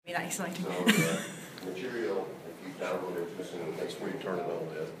Yeah, exciting. Material, if you download it, just in the next week, turn it on,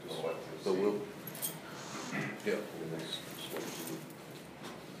 so we'll, yeah.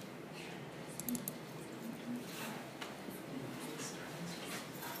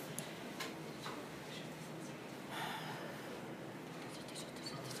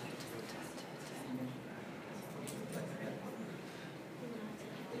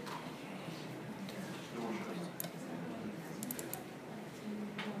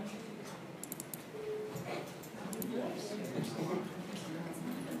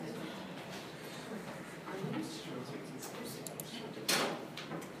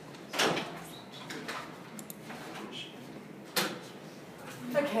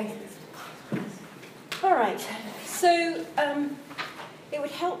 Okay. All right. So it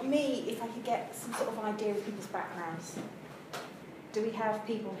would help me if I could get some sort of idea of people's backgrounds. Do we have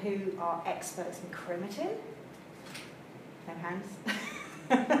people who are experts in chromatin? No hands.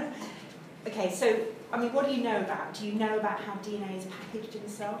 Okay, so, I mean, what do you know about? Do you know about how DNA is packaged in the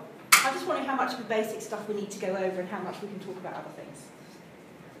cell? I'm just wondering how much of the basic stuff we need to go over and how much we can talk about other things.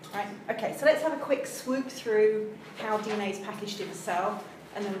 Right? Okay, so let's have a quick swoop through how DNA is packaged in a cell,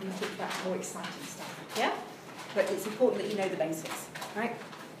 and then we can talk about more exciting stuff. Yeah? But it's important that you know the basics, right?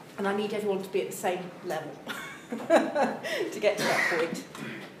 And I need everyone to be at the same level to get to that point.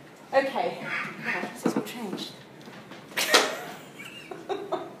 Okay, wow, this has all changed.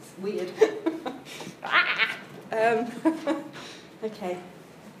 It's weird. Okay,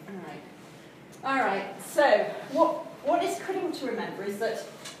 all right. So what is critical to remember is that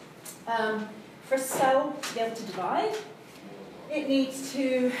for a cell to be able to divide, it needs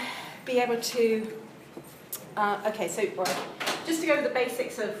to be able to. Okay, so right, just to go over the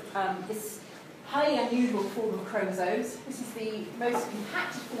basics of this highly unusual form of chromosomes. This is the most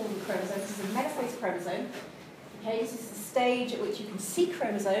compacted form of the chromosome. This is a metaphase chromosome. Okay, this is the stage at which you can see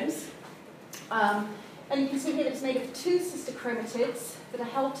chromosomes. And you can see here that it's made of two sister chromatids that are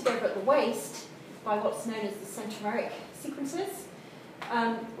held together at the waist by what's known as the centromeric sequences.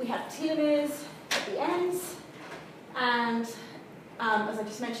 We have telomeres at the ends, and as I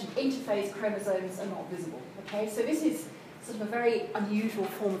just mentioned, interphase chromosomes are not visible. Okay, so this is sort of a very unusual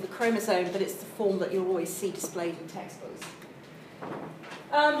form of the chromosome, but it's the form that you'll always see displayed in textbooks.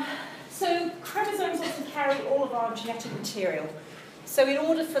 So chromosomes also carry all of our genetic material. So in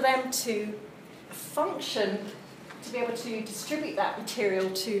order for them to function, to be able to distribute that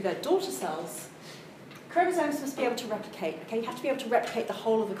material to their daughter cells, chromosomes must be able to replicate. Okay, you have to be able to replicate the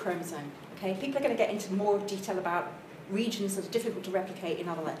whole of the chromosome. Okay, people are going to get into more detail about regions that are difficult to replicate in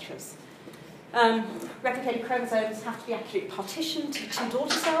other lectures. Replicated chromosomes have to be actually partitioned to two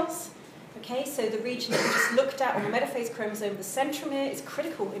daughter cells. Okay, so the region that we just looked at on the metaphase chromosome, the centromere, is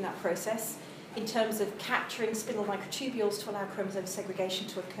critical in that process in terms of capturing spindle microtubules to allow chromosome segregation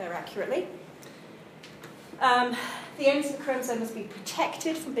to occur accurately. The ends of the chromosome must be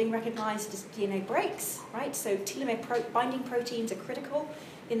protected from being recognized as DNA breaks, right? So telomere binding proteins are critical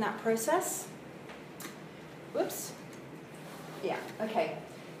in that process. Whoops. Yeah, okay.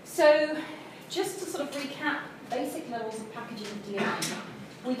 So just to sort of recap basic levels of packaging of DNA,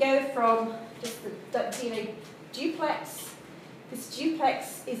 we go from just the DNA duplex. This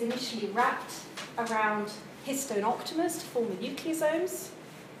duplex is initially wrapped around histone octamers to form the nucleosomes.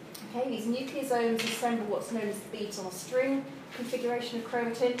 Okay, these nucleosomes assemble what's known as the beads on a string configuration of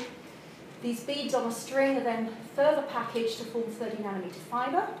chromatin. These beads on a string are then further packaged to form 30 nanometer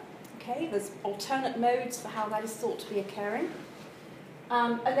fiber. Okay, there's alternate modes for how that is thought to be occurring.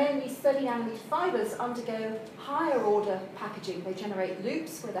 And then these 30 nanometer fibers undergo higher order packaging. They generate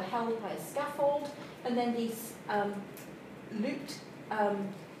loops where they're held by a scaffold, and then these looped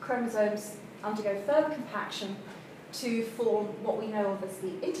chromosomes undergo further compaction to form what we know of as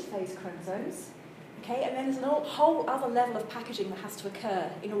the interphase chromosomes. Okay, and then there's a whole other level of packaging that has to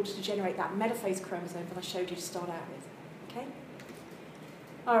occur in order to generate that metaphase chromosome that I showed you to start out with. Okay?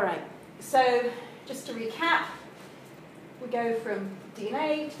 All right, so just to recap, we go from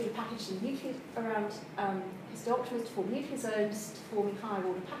DNA to being packaged in around histooctamers to form nucleosomes, to forming higher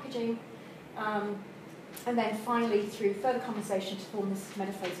order packaging, and then finally through further condensation to form this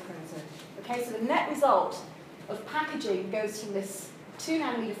metaphase chromosome. Okay, so the net result of packaging goes from this 2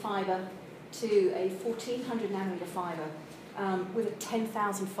 nanometer fiber to a 1400 nanometer fiber with a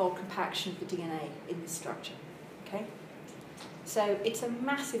 10,000-fold compaction of the DNA in this structure. Okay, so it's a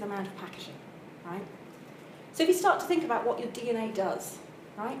massive amount of packaging, right? So if you start to think about what your DNA does,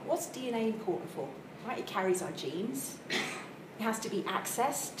 right? What's DNA important for? Right? It carries our genes. It has to be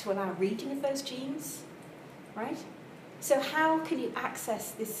accessed to allow reading of those genes, right? So how can you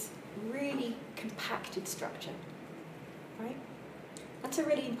access this really compacted structure, right? That's a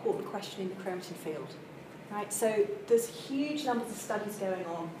really important question in the chromatin field. Right? So there's huge numbers of studies going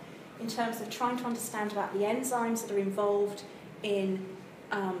on in terms of trying to understand about the enzymes that are involved in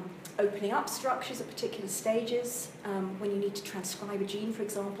opening up structures at particular stages. When you need to transcribe a gene, for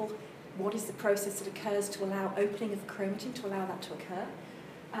example, what is the process that occurs to allow opening of the chromatin to allow that to occur?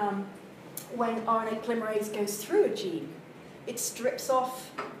 When RNA polymerase goes through a gene, it strips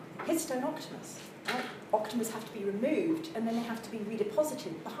off histone octamers. Right? Octamers have to be removed, and then they have to be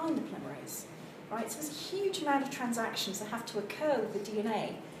redeposited behind the polymerase. Right? So there's a huge amount of transactions that have to occur with the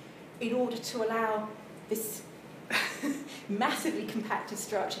DNA in order to allow this massively compacted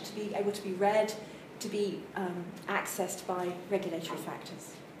structure to be able to be read, to be accessed by regulatory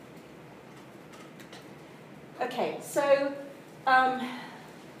factors. Okay, so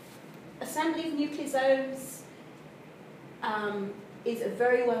assembly of nucleosomes is a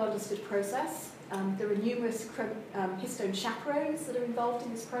very well understood process. There are numerous histone chaperones that are involved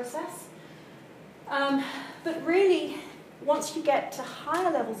in this process. But really, once you get to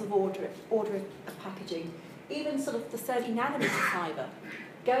higher levels of order of packaging, even sort of the 30 nanometer fiber,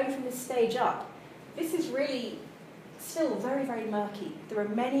 going from this stage up, this is really still very, very murky. There are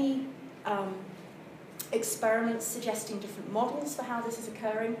many experiments suggesting different models for how this is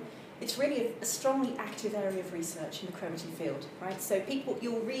occurring. It's really a strongly active area of research in the chromatin field, right? So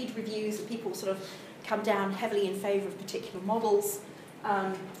you'll read reviews and people sort of come down heavily in favour of particular models,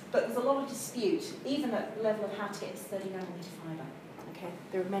 but there's a lot of dispute, even at the level of how to get this 30 nanometer fibre. Okay,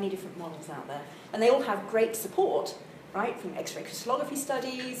 there are many different models out there, and they all have great support, right, from X-ray crystallography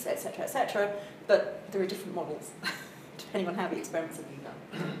studies, etc., but there are different models depending on how the experiments have been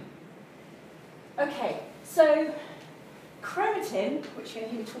done. Okay, so chromatin, which you're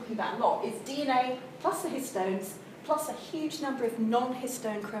going to hear me talking about a lot, is DNA plus the histones plus a huge number of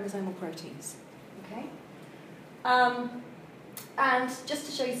non-histone chromosomal proteins. Okay, and just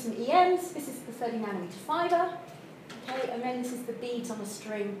to show you some EMs, this is the 30 nanometer fibre. Okay, and then this is the beads on a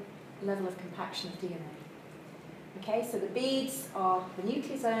string level of compaction of DNA. Okay, so the beads are the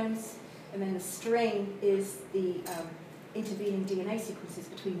nucleosomes, and then the string is the intervening DNA sequences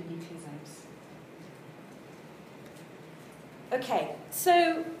between the nucleosomes. Okay,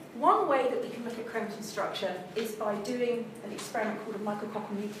 so one way that we can look at chromatin structure is by doing an experiment called a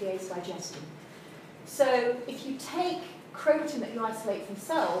micrococcal nuclease digestion. So if you take chromatin that you isolate from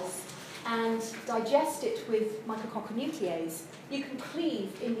cells and digest it with micrococcal nuclease, you can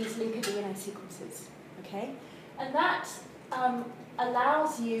cleave in these linker DNA sequences, okay? And that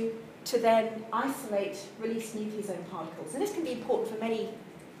allows you to then isolate released nucleosome particles. And this can be important for many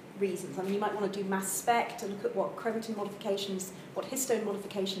reasons. I mean, you might want to do mass spec to look at what chromatin modifications, what histone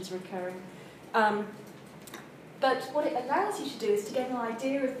modifications are occurring. But what it allows you to do is to get an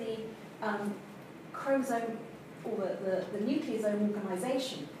idea of the chromosome or the nucleosome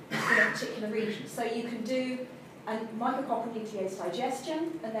organisation in a particular region. So you can do a micrococcal nuclease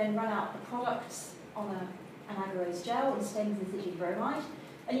digestion and then run out the products on an agarose gel and stain with lithium bromide.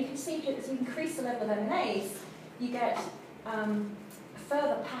 And you can see that as you increase the level of MNAs, you get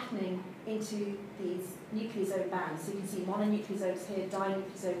further patterning into these nucleosome bands. So you can see mononucleosomes here,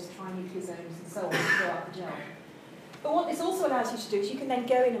 dinucleosomes, trinucleosomes, and so on throughout the gel. But what this also allows you to do is you can then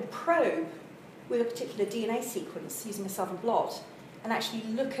go in and probe with a particular DNA sequence using a southern blot and actually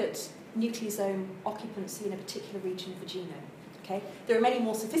look at nucleosome occupancy in a particular region of the genome. Okay? There are many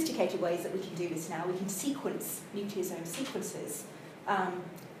more sophisticated ways that we can do this now. We can sequence nucleosome sequences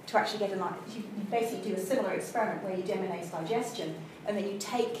to actually get you basically do a similar experiment where you do MNase digestion, and then you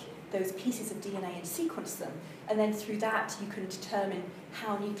take those pieces of DNA and sequence them, and then through that you can determine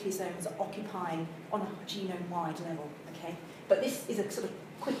how nucleosomes are occupying on a genome-wide level. Okay? But this is a sort of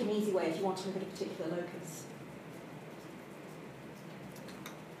quick and easy way if you want to look at a particular locus.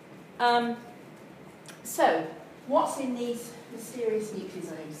 So, what's in these mysterious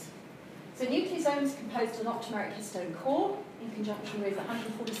nucleosomes? So nucleosomes composed of an octameric histone core in conjunction with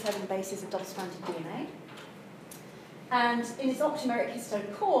 147 bases of double-stranded DNA. And in this octameric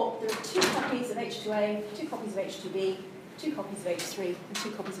histone core, there are 2 copies of H2A, 2 copies of H2B, 2 copies of H3, and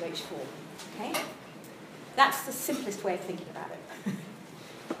 2 copies of H4. Okay? That's the simplest way of thinking about it.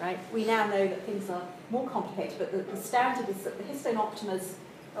 Right? We now know that things are more complicated, but the standard is that the histone octamers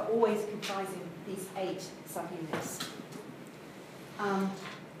are always comprising these 8 subunits.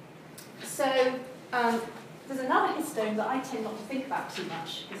 There's another histone that I tend not to think about too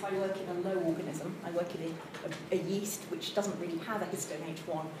much because I work in a low organism. I work in a yeast which doesn't really have a histone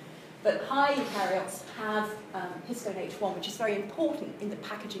H1. But high eukaryotes have histone H1, which is very important in the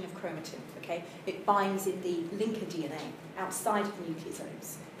packaging of chromatin. Okay? It binds in the linker DNA outside of the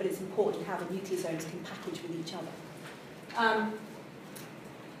nucleosomes, but it's important how the nucleosomes can package with each other.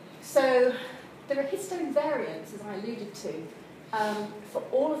 So there are histone variants, as I alluded to, for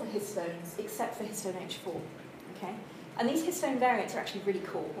all of the histones except for histone H4. Okay? And these histone variants are actually really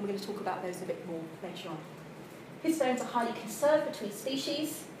cool, and we're going to talk about those a bit more later on. Histones are highly conserved between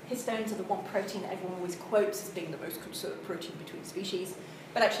species. Histones are the one protein that everyone always quotes as being the most conserved protein between species.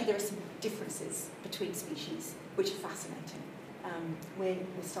 But actually there are some differences between species, which are fascinating. We're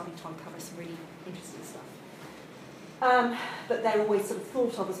starting to uncover some really interesting stuff. But they're always sort of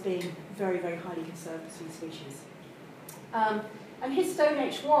thought of as being very, very highly conserved between species. And histone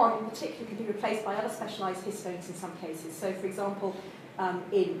H1 in particular can be replaced by other specialised histones in some cases. So for example,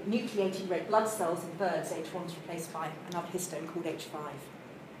 in nucleating red blood cells in birds, H1 is replaced by another histone called H5.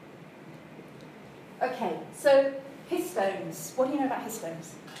 Okay, so histones. What do you know about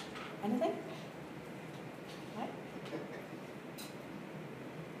histones? Anything? No?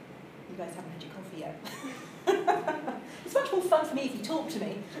 You guys haven't had your coffee yet. It's much more fun for me if you talk to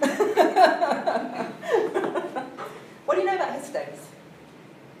me. What do you know about histones?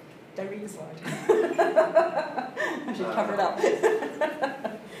 Don't read the slide. I should cover it up.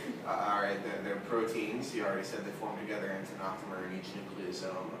 All right, they're proteins. You already said they form together into an octamer in each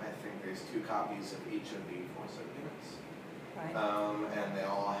nucleosome. I think there's 2 copies of each of the 4 subunits. Right. And they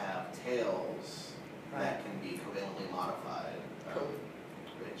all have tails Right. that can be covalently modified, Cool.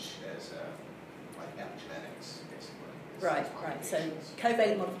 which is like epigenetics, basically. Right. So modifications.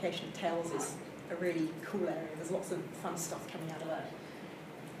 covalent modification of tails is a really cool area. There's lots of fun stuff coming out of that.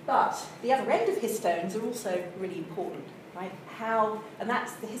 But the other end of histones are also really important, right? And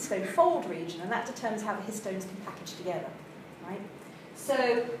that's the histone fold region, and that determines how the histones can package together, right?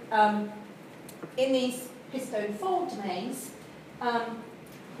 So in these histone fold domains,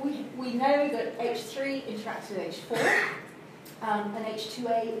 we know that H3 interacts with H4, and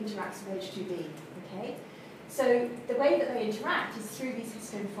H2A interacts with H2B, okay? So the way that they interact is through these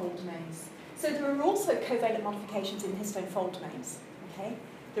histone fold domains. So there are also covalent modifications in histone fold domains, okay?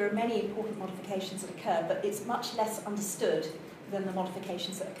 There are many important modifications that occur, but it's much less understood than the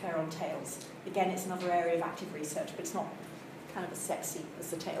modifications that occur on tails. Again, it's another area of active research, but it's not kind of as sexy as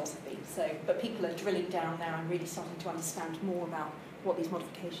the tails have been. But people are drilling down now and really starting to understand more about what these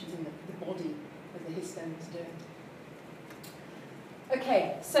modifications in the body of the histones are doing.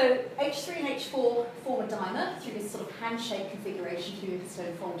 Okay, so H3 and H4 form a dimer through this sort of handshake configuration through the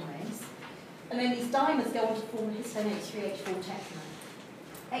histone fold domains. And then these dimers go on to form the histone H3, H4 tetramer.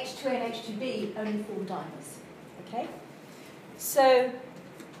 H2A and H2B only form dimers. Okay? So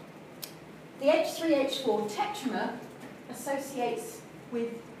the H3, H4 tetramer associates with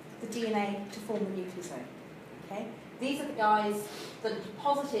the DNA to form the nucleosome. Okay? These are the guys that are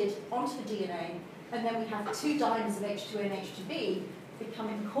deposited onto the DNA, and then we have 2 dimers of H2A and H2B become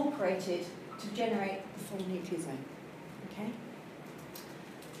incorporated to generate the full nucleosome. Okay?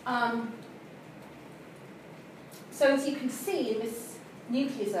 So as you can see in this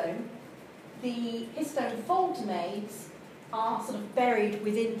nucleosome, the histone fold domains are sort of buried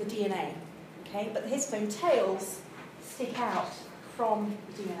within the DNA, okay? But the histone tails stick out from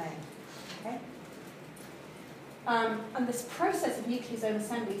the DNA, okay? And this process of nucleosome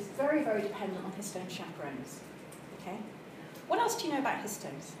assembly is very, very dependent on histone chaperones, okay? What else do you know about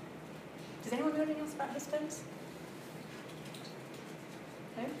histones? Does anyone know anything else about histones?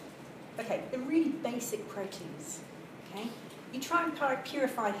 No? Okay, they're really basic proteins, okay? You try and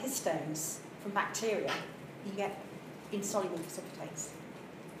purify histones from bacteria, you get insoluble precipitates,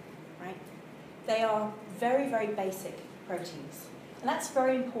 right? They are very, very basic proteins. And that's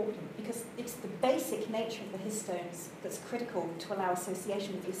very important because it's the basic nature of the histones that's critical to allow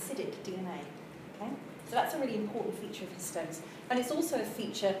association with the acidic DNA, okay? So that's a really important feature of histones. And it's also a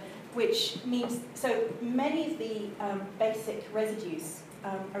feature which means, so many of the basic residues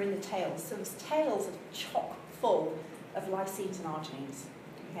are in the tails. So those tails are chock full of lysines and arginines,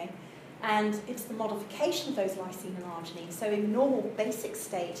 okay? And it's the modification of those lysine and arginine. So in the normal basic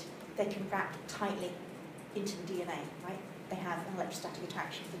state, they can wrap tightly into the DNA, right? They have an electrostatic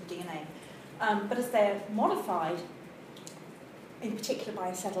attraction for the DNA. But as they're modified, in particular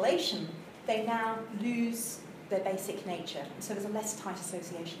by acetylation, they now lose their basic nature. And so there's a less tight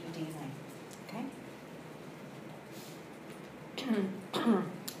association with DNA, okay?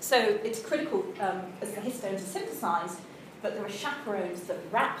 So it's critical as the histones are synthesized, but there are chaperones that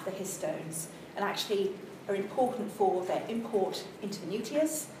wrap the histones and actually are important for their import into the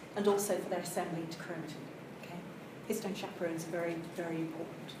nucleus and also for their assembly into chromatin. Okay? Histone chaperones are very, very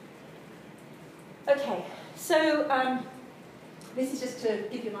important. Okay, so this is just to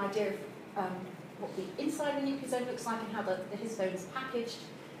give you an idea of what the inside of the nucleosome looks like and how the histone is packaged.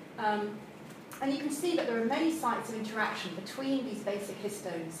 And you can see that there are many sites of interaction between these basic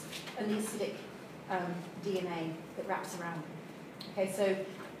histones and the acidic DNA that wraps around them. Okay, so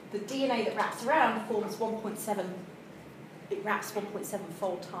the DNA that wraps around forms 1.7, it wraps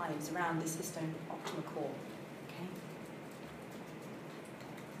 1.7-fold times around this histone optimal core. Okay.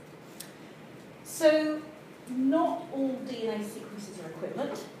 So not all DNA sequences are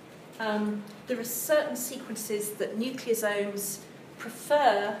equivalent. There are certain sequences that nucleosomes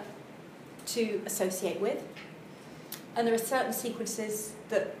prefer to associate with, and there are certain sequences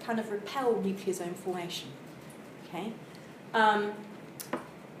that kind of repel nucleosome formation. Okay.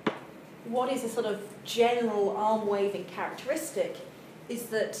 What is a sort of general arm-waving characteristic is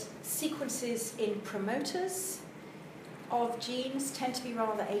that sequences in promoters of genes tend to be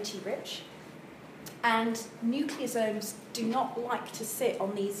rather AT-rich, and nucleosomes do not like to sit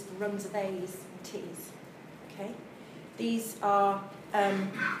on these rungs of A's and T's. Okay? These are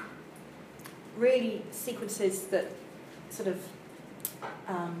really sequences that sort of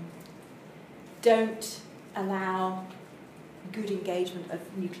don't allow good engagement of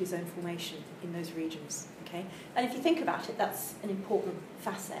nucleosome formation in those regions. Okay? And if you think about it, that's an important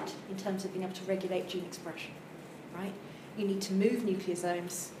facet in terms of being able to regulate gene expression. Right? You need to move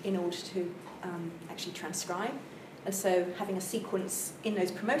nucleosomes in order to actually transcribe. And so having a sequence in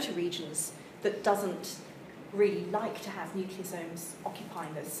those promoter regions that doesn't really like to have nucleosomes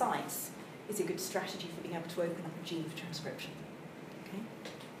occupying those sites is a good strategy for being able to open up a gene for transcription. Okay?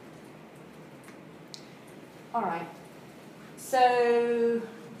 All right. So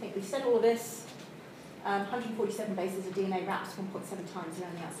I think we've said all of this. 147 bases of DNA wraps 1.7 times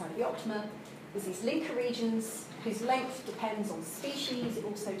around the outside of the optima. There's these linker regions whose length depends on species. It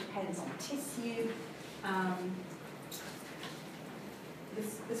also depends on tissue.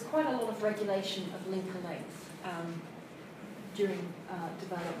 There's quite a lot of regulation of linker length during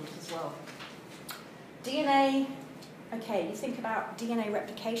development as well. DNA, okay, you think about DNA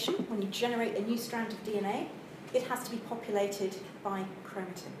replication. When you generate a new strand of DNA, it has to be populated by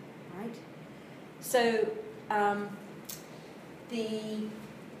chromatin, right? So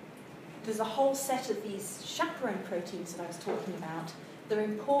there's a whole set of these chaperone proteins that I was talking about that are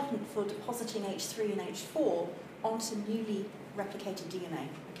important for depositing H3 and H4 onto newly replicated DNA.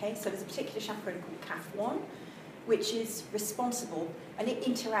 Okay, so there's a particular chaperone called CAF1, which is responsible, and it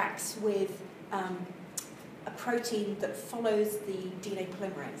interacts with a protein that follows the DNA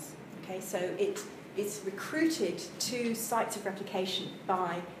polymerase. Okay, so it's recruited to sites of replication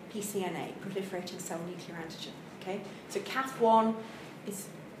by pCNA, proliferating cell nuclear antigen. Okay, so CAF1 is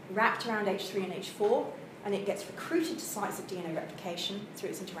wrapped around H3 and H4, and it gets recruited to sites of DNA replication through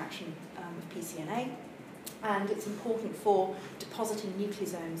its interaction with pCNA, and it's important for depositing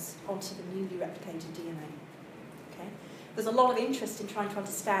nucleosomes onto the newly replicated DNA. Okay? There's a lot of interest in trying to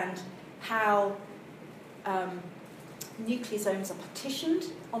understand how nucleosomes are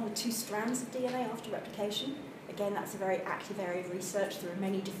partitioned on the two strands of DNA after replication. Again, that's a very active area of research. There are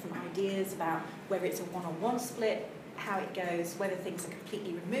many different ideas about whether it's a one-on-one split, how it goes, whether things are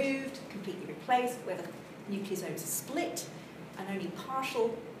completely removed, completely replaced, whether nucleosomes are split and only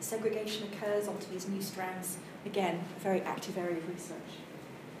partial segregation occurs onto these new strands. Again, a very active area of research.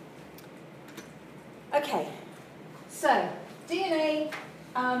 Okay, so DNA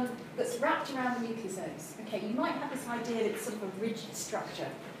that's wrapped around the nucleosomes. Okay, you might have this idea that it's sort of a rigid structure,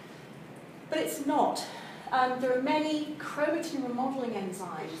 but it's not. There are many chromatin remodeling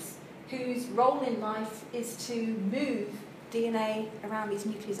enzymes whose role in life is to move DNA around these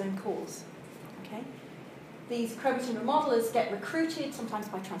nucleosome cores. Okay? These chromatin remodelers get recruited sometimes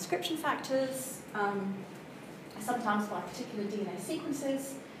by transcription factors, sometimes by particular DNA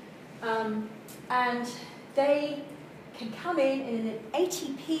sequences, and they can come in an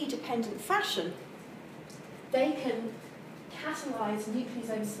ATP-dependent fashion. They can catalyze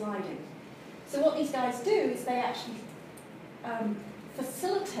nucleosome sliding. So what these guys do is they actually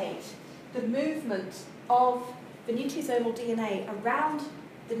facilitate the movement of the nucleosomal DNA around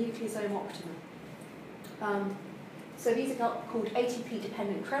the nucleosome optimum. So these are called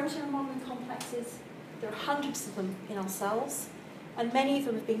ATP-dependent chromatin remodeling complexes. There are hundreds of them in our cells, and many of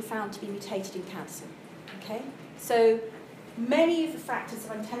them have been found to be mutated in cancer. Okay? So many of the factors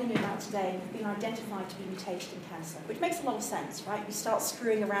that I'm telling you about today have been identified to be mutated in cancer, which makes a lot of sense, right? You start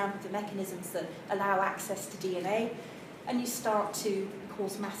screwing around with the mechanisms that allow access to DNA, and you start to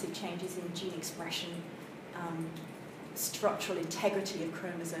cause massive changes in gene expression, structural integrity of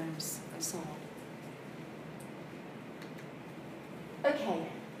chromosomes, and so on. Okay.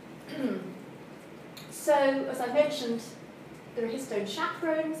 So, as I mentioned, there are histone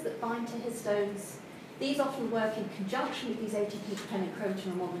chaperones that bind to histones. These often work in conjunction with these ATP-dependent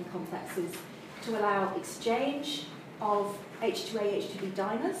chromatin remodeling complexes, to allow exchange of H2A, H2B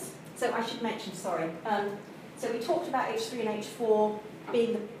dimers. So I should mention, sorry, so we talked about H3 and H4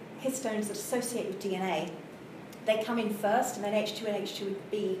 being the histones that associate with DNA. They come in first, and then H2 and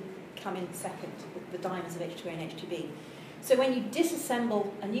H2B come in second, the dimers of H2A and H2B. So when you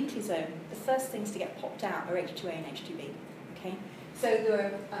disassemble a nucleosome, the first things to get popped out are H2A and H2B. Okay? So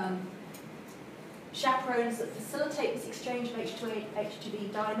there are chaperones that facilitate this exchange of H2A and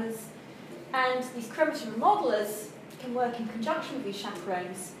H2B dimers, and these chromatin remodelers can work in conjunction with these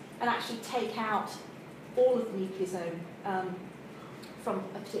chaperones and actually take out all of the nucleosome from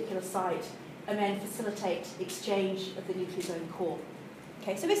a particular site and then facilitate exchange of the nucleosome core.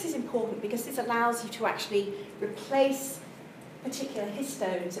 Okay, so this is important because this allows you to actually replace particular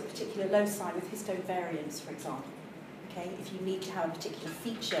histones at particular loci with histone variants, for example. Okay, if you need to have a particular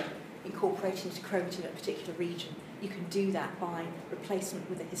feature incorporated into chromatin at a particular region, you can do that by replacement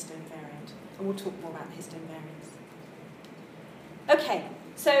with a histone variant. And we'll talk more about the histone variants. Okay,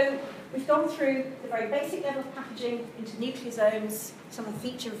 so we've gone through the very basic level of packaging into nucleosomes, some of the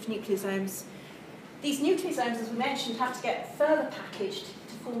features of nucleosomes. These nucleosomes, as we mentioned, have to get further packaged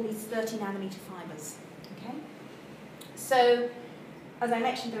to form these 30 nanometer fibers. Okay? So, as I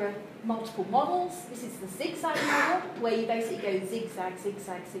mentioned, there are multiple models. This is the zigzag model, where you basically go zigzag,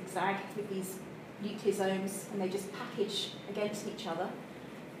 zigzag, zigzag with these nucleosomes, and they just package against each other.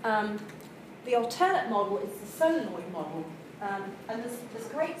 The alternate model is the solenoid model, and there's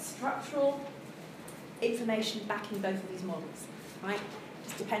great structural information backing both of these models, right? It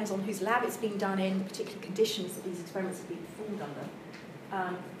just depends on whose lab it's being done in, the particular conditions that these experiments have been performed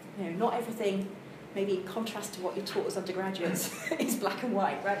under. You know, not everything, maybe in contrast to what you're taught as undergraduates, is black and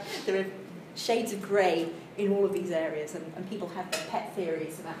white, right? There are shades of grey in all of these areas, and people have their pet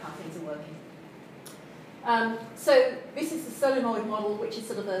theories about how things are working. So this is the solenoid model, which is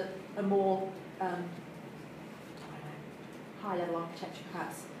sort of a more high-level architecture,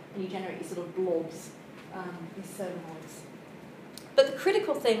 perhaps, and you generate these sort of blobs, these solenoids. But the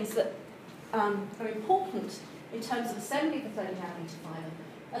critical things that are important in terms of assembly of the 30 nanometer fiber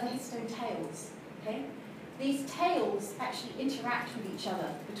are the histone tails. Okay? These tails actually interact with each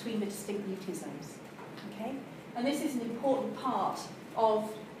other between the distinct nucleosomes. Okay? And this is an important part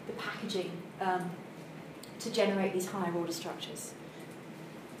of the packaging to generate these higher order structures.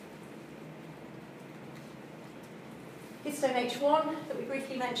 Histone H1 that we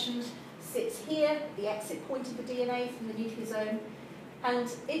briefly mentioned sits here, the exit point of the DNA from the nucleosome,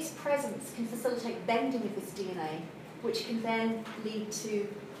 and its presence can facilitate bending of this DNA, which can then lead to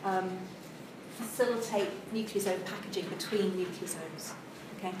facilitate nucleosome packaging between nucleosomes.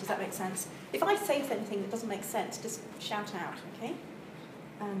 Okay, does that make sense? If I say anything that doesn't make sense, just shout out, okay?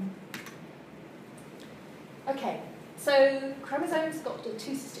 Okay, so chromosomes got the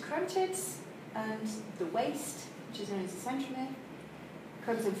two sister chromatids and the waist, which is known as the centromere.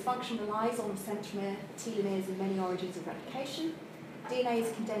 Chromosome function relies on the centromere, telomeres, and many origins of replication. DNA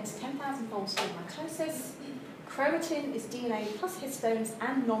is condensed 10,000 folds during mitosis. Chromatin is DNA plus histones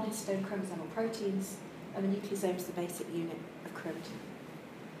and non-histone chromosomal proteins, and the nucleosome is the basic unit of chromatin.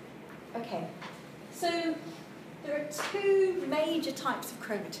 Okay, so there are two major types of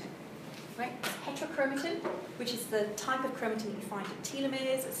chromatin. Right? Heterochromatin, which is the type of chromatin that you find at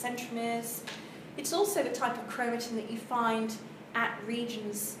telomeres, at centromeres. It's also the type of chromatin that you find at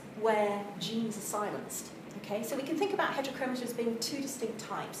regions where genes are silenced. Okay, so we can think about heterochromatin as being two distinct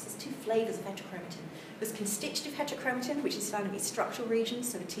types. There's two flavours of heterochromatin. There's constitutive heterochromatin, which is found in these structural regions,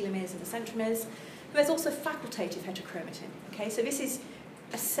 so the telomeres and the centromeres. But there's also facultative heterochromatin. Okay, so this is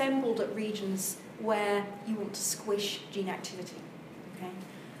assembled at regions where you want to squish gene activity. Okay.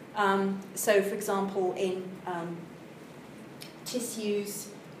 So, for example, in tissues,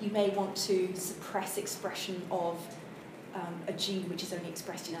 you may want to suppress expression of a gene which is only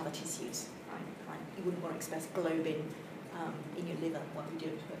expressed in other tissues. Right? You wouldn't want to express globin in your liver. Well, you do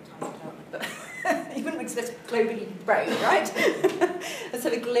it for time development, but you wouldn't express globin in your brain, right? And so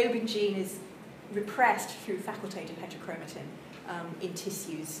the globin gene is repressed through facultative heterochromatin in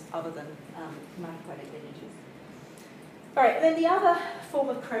tissues other than hematopoietic lineages. All right, and then the other form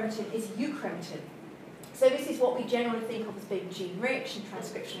of chromatin is euchromatin. So this is what we generally think of as being gene-rich and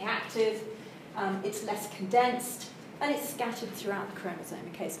transcriptionally active. It's less condensed, and it's scattered throughout the chromosome.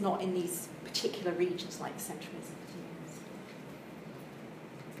 Okay, it's not in these particular regions like the centromeres and the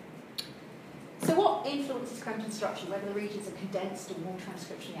telomeres. So what influences chromatin structure, whether the regions are condensed or more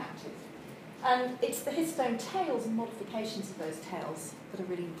transcriptionally active? And it's the histone tails and modifications of those tails that are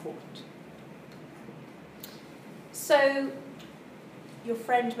really important. So, your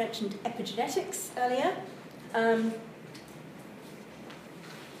friend mentioned epigenetics earlier.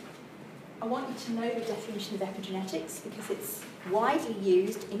 I want you to know the definition of epigenetics because it's widely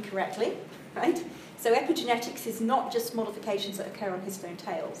used incorrectly, right? So epigenetics is not just modifications that occur on histone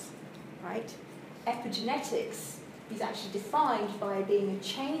tails, right? Epigenetics is actually defined by being a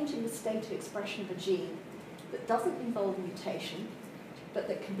change in the state of expression of a gene that doesn't involve mutation, but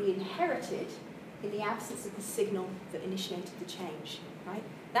that can be inherited in the absence of the signal that initiated the change, right?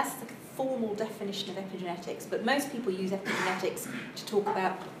 That's the formal definition of epigenetics, but most people use epigenetics to talk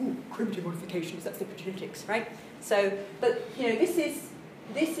about chromatin modifications. That's epigenetics, right? So, but you know, this is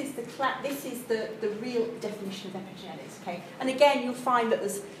the real definition of epigenetics, okay? And again, you'll find that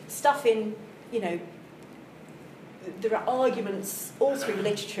there's stuff in, you know, there are arguments all through the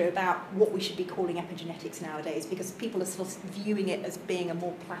literature about what we should be calling epigenetics nowadays because people are sort of viewing it as being a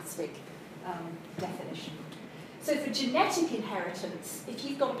more plastic definition. So for genetic inheritance, if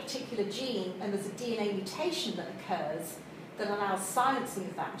you've got a particular gene and there's a DNA mutation that occurs that allows silencing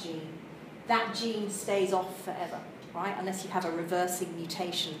of that gene stays off forever, right? Unless you have a reversing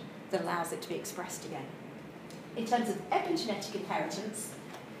mutation that allows it to be expressed again. In terms of epigenetic inheritance,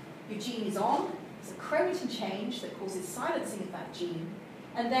 your gene is on, there's a chromatin change that causes silencing of that gene,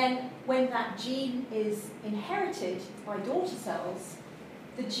 and then when that gene is inherited by daughter cells,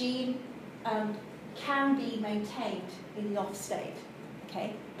 the gene can be maintained in the off state,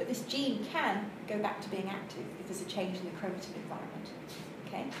 okay? But this gene can go back to being active if there's a change in the chromatin environment,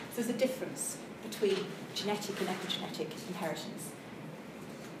 okay? So there's a difference between genetic and epigenetic inheritance.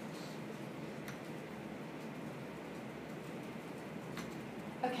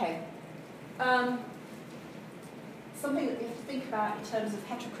 Okay. Something that we have to think about in terms of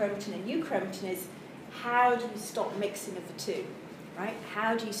heterochromatin and euchromatin is how do you stop mixing of the two, right?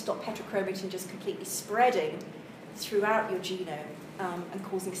 How do you stop heterochromatin just completely spreading throughout your genome and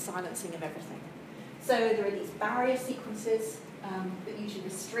causing silencing of everything? So there are these barrier sequences that usually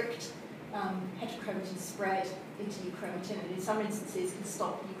restrict heterochromatin spread into euchromatin, and in some instances can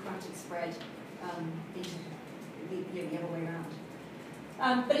stop euchromatin spread into the other way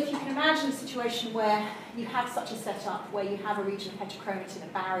around. But if you can imagine a situation where you have such a setup where you have a region of heterochromatin, a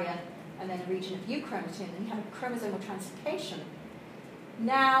barrier, and then a region of euchromatin, and you have a chromosomal translocation,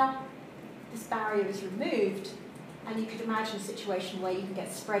 now this barrier is removed, and you could imagine a situation where you can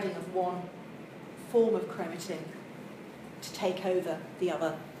get spreading of one form of chromatin to take over the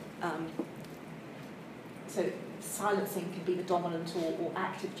other. So silencing can be the dominant, or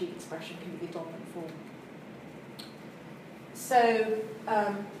active gene expression can be the dominant form. So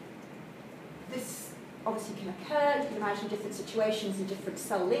this obviously can occur. You can imagine different situations in different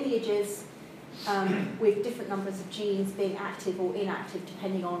cell lineages with different numbers of genes being active or inactive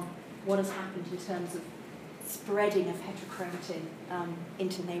depending on what has happened in terms of spreading of heterochromatin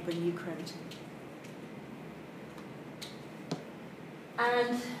into neighbouring euchromatin.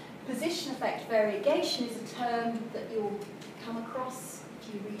 And position effect variegation is a term that you'll come across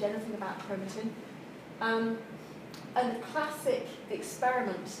if you read anything about chromatin. And the classic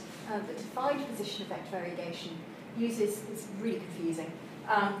experiment that defined position effect variegation uses, it's really confusing,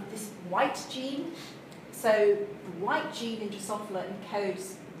 this white gene. So the white gene in Drosophila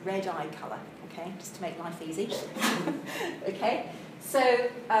encodes red eye colour, okay, just to make life easy. Okay, so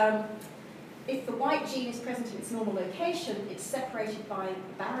if the white gene is present in its normal location, it's separated by a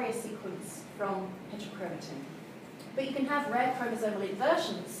barrier sequence from heterochromatin. But you can have rare chromosomal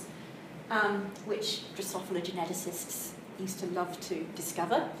inversions, which Drosophila geneticists used to love to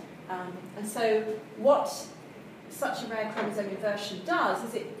discover. And so what such a rare chromosome inversion does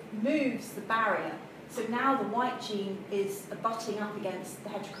is it moves the barrier. So now the white gene is abutting up against the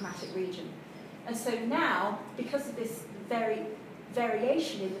heterochromatic region. And so now, because of this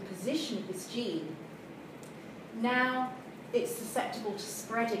variation in the position of this gene, now it's susceptible to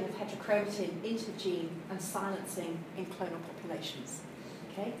spreading of heterochromatin into the gene and silencing in clonal populations.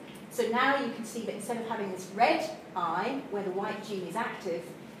 Okay? So now you can see that instead of having this red eye where the white gene is active,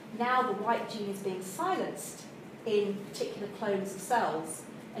 now the white gene is being silenced in particular clones of cells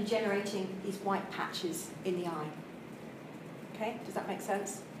and generating these white patches in the eye. Okay, does that make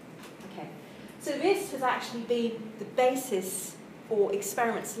sense? Okay, so this has actually been the basis, or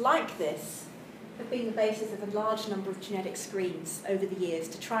experiments like this have been the basis of a large number of genetic screens over the years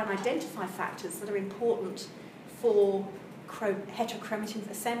to try and identify factors that are important for heterochromatin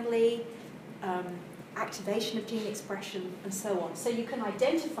assembly, activation of gene expression, and so on. So you can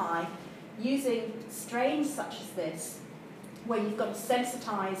identify, using strains such as this, where you've got a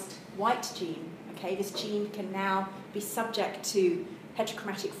sensitized white gene, okay, this gene can now be subject to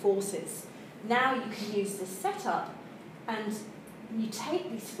heterochromatic forces. Now you can use this setup and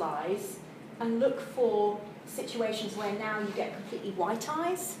mutate these flies and look for situations where now you get completely white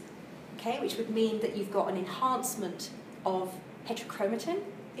eyes, okay, which would mean that you've got an enhancement of heterochromatin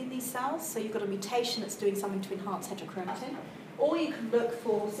in these cells, so you've got a mutation that's doing something to enhance heterochromatin. Or you can look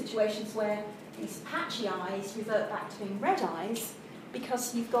for situations where these patchy eyes revert back to being red eyes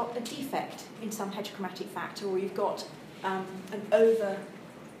because you've got a defect in some heterochromatic factor, or you've got an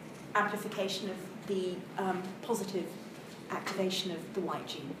over-amplification of the positive activation of the white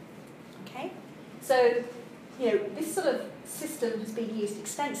gene. Okay? So, this sort of system has been used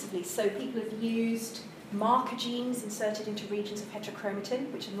extensively. So people have used marker genes inserted into regions of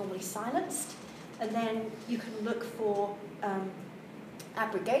heterochromatin, which are normally silenced, and then you can look for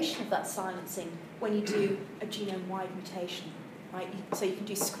abrogation of that silencing when you do a genome-wide mutation, right? So you can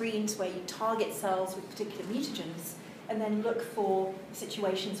do screens where you target cells with particular mutagens, and then look for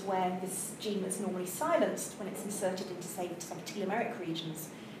situations where this gene that's normally silenced, when it's inserted into, say, some telomeric regions,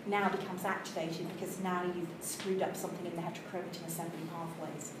 now becomes activated because now you've screwed up something in the heterochromatin assembly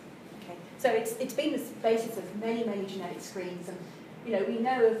pathways. Okay? So it's been the basis of many, many genetic screens, and we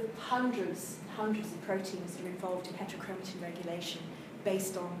know of hundreds of proteins that are involved in heterochromatin regulation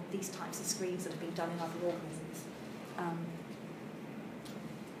based on these types of screens that have been done in other organisms.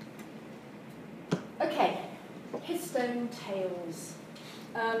 Okay, histone tails.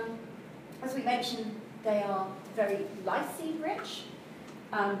 As we mentioned, they are very lysine rich.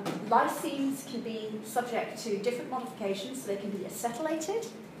 Lysines can be subject to different modifications, so they can be acetylated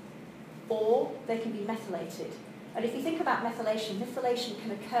or they can be methylated. And if you think about methylation, methylation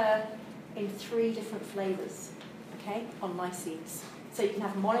can occur in 3 different flavors, okay, on lysines. So you can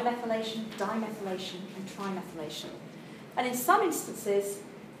have monomethylation, dimethylation, and trimethylation. And in some instances,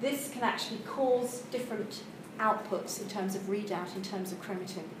 this can actually cause different outputs in terms of readout, in terms of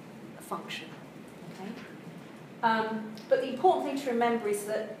chromatin function, okay? But the important thing to remember is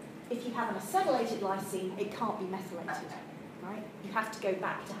that if you have an acetylated lysine, it can't be methylated, right? You have to go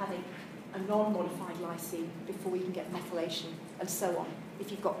back to having a non-modified lysine before you can get methylation, and so on.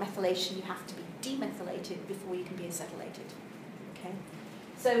 If you've got methylation, you have to be demethylated before you can be acetylated, okay?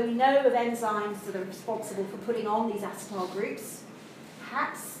 So we know of enzymes that are responsible for putting on these acetyl groups,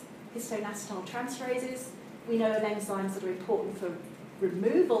 HATs, histone acetyl transferases. We know of enzymes that are important for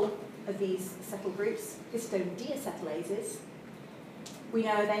removal of these acetyl groups, histone deacetylases. We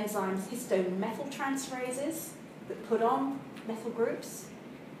know of enzymes, histone methyltransferases, that put on methyl groups,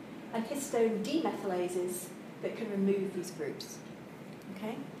 and histone demethylases that can remove these groups.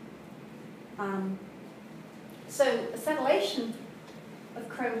 Okay? So acetylation of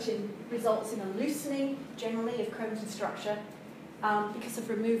chromatin results in a loosening, generally, of chromatin structure because of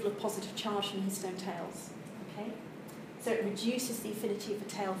removal of positive charge from histone tails. Okay? So it reduces the affinity of the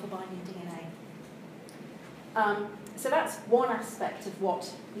tail for binding DNA. So that's one aspect of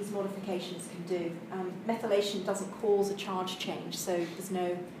what these modifications can do. Methylation doesn't cause a charge change, so there's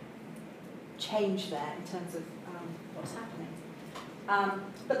no change there in terms of what's happening.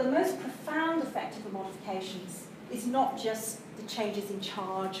 But the most profound effect of the modifications is not just the changes in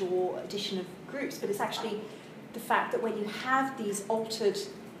charge or addition of groups, but it's actually the fact that when you have these altered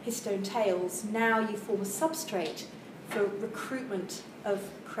histone tails, now you form a substrate for recruitment of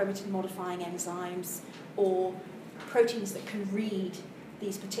chromatin-modifying enzymes or proteins that can read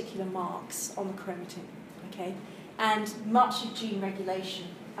these particular marks on the chromatin. Okay? And much of gene regulation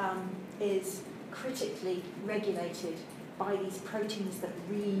is critically regulated by these proteins that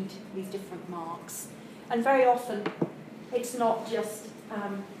read these different marks. And very often, it's not just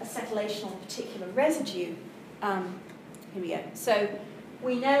acetylation on a particular residue. Here we go. So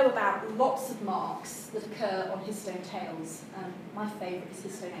we know about lots of marks that occur on histone tails. My favourite is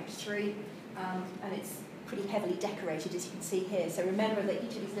histone H3, and it's pretty heavily decorated, as you can see here. So remember that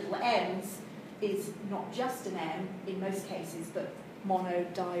each of these little M's is not just an M in most cases, but mono,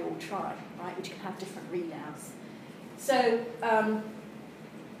 di, or tri, right, which can have different readouts. So,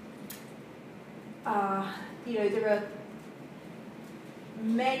 there are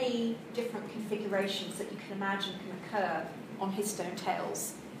many different configurations that you can imagine can occur on histone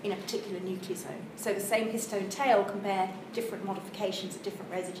tails in a particular nucleosome. So the same histone tail can bear different modifications of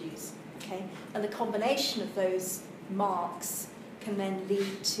different residues, okay? And the combination of those marks can then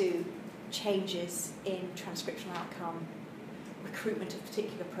lead to changes in transcriptional outcome, recruitment of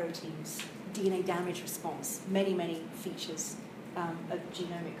particular proteins, DNA damage response, many, many features of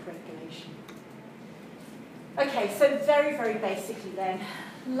genomic regulation. Okay, so very, very basically then,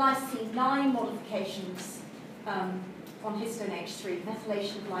 lysine 9 modifications on histone H3,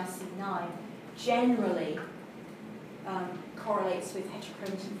 methylation of lysine 9, generally correlates with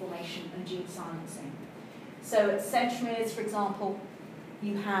heterochromatin formation and gene silencing. So at centromeres, for example,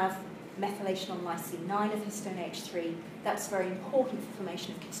 you have methylation on lysine 9 of histone H3. That's very important for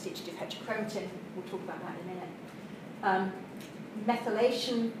formation of constitutive heterochromatin. We'll talk about that in a minute.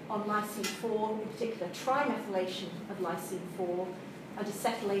 Methylation on lysine 4, in particular trimethylation of lysine 4, and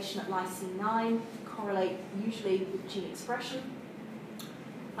acetylation at lysine 9 correlate usually with gene expression,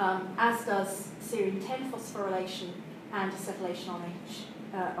 as does serine 10 phosphorylation and acetylation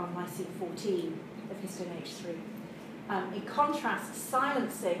on lysine 14 of histone H3. In contrast,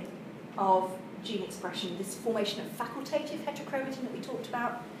 silencing of gene expression, this formation of facultative heterochromatin that we talked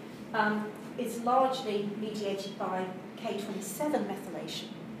about, is largely mediated by K27 methylation,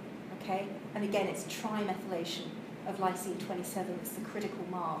 okay? And again, it's trimethylation of lysine 27 that's the critical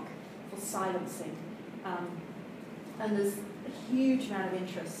mark for silencing. And there's a huge amount of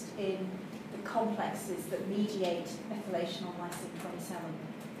interest in the complexes that mediate methylation on lysine 27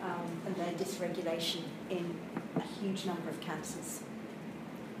 and their dysregulation in a huge number of cancers.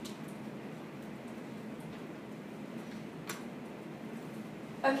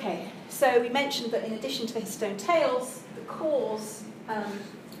 Okay, so we mentioned that in addition to the histone tails, the cores,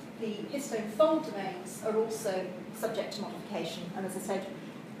 the histone fold domains are also subject to modification. And as I said,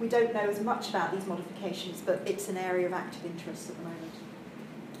 we don't know as much about these modifications, but it's an area of active interest at the moment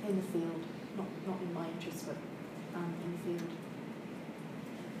in the field. Not in my interest, but in the field.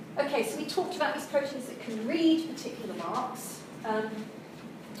 Okay, so we talked about these proteins that can read particular marks.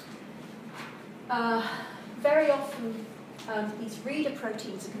 Very often, these reader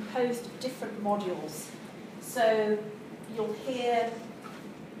proteins are composed of different modules. So you'll hear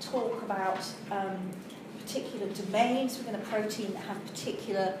talk about particular domains within a protein that have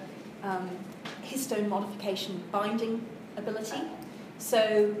particular histone modification binding ability.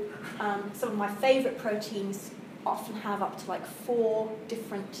 So some of my favourite proteins often have up to like 4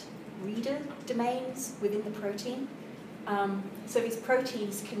 different reader domains within the protein. So these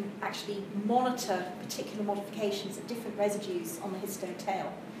proteins can actually monitor particular modifications at different residues on the histone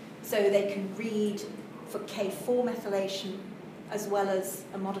tail. So they can read for K4 methylation as well as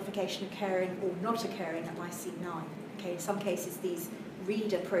a modification occurring or not occurring at lysine 9. Okay, in some cases these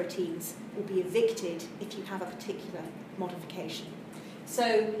reader proteins will be evicted if you have a particular modification.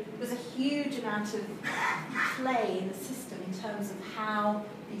 So there's a huge amount of play in the system in terms of how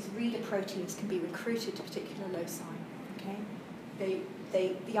these reader proteins can be recruited to particular loci. Okay?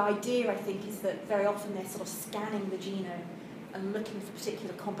 The idea, I think, is that very often they're sort of scanning the genome and looking for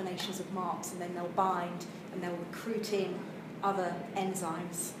particular combinations of marks, and then they'll bind and they'll recruit in other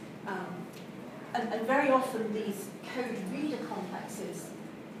enzymes. And very often these code reader complexes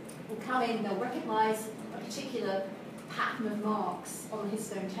will come in, they'll recognize a particular pattern of marks on the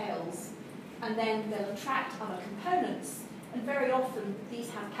histone tails, and then they'll attract other components, and very often these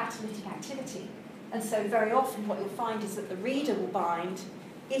have catalytic activity. And so very often what you'll find is that the reader will bind,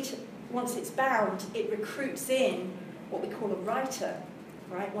 once it's bound, it recruits in what we call a writer,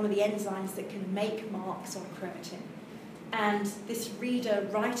 right? One of the enzymes that can make marks on chromatin. And this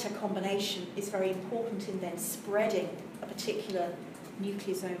reader-writer combination is very important in then spreading a particular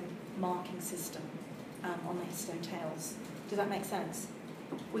nucleosome marking system on the histone tails. Does that make sense?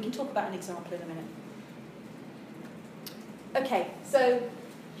 We can talk about an example in a minute. Okay, so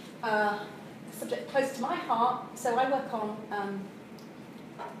subject close to my heart. So I work on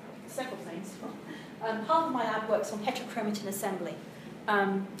several things. Half of my lab works on heterochromatin assembly,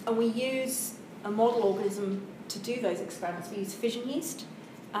 and we use a model organism to do those experiments. We use fission yeast,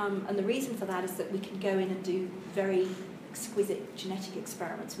 and the reason for that is that we can go in and do very exquisite genetic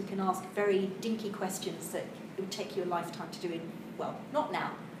experiments. We can ask very dinky questions that it would take you a lifetime to do in, well, not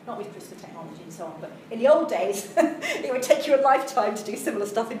now, not with CRISPR technology and so on, but in the old days, it would take you a lifetime to do similar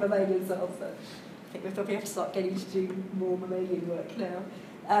stuff in mammalian cells. So I think we probably have to start getting to do more mammalian work now.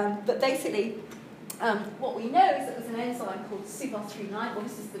 But basically, what we know is that there's an enzyme called SUVAR39. Well,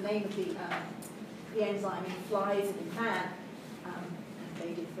 this is the name of the enzyme in flies and in man,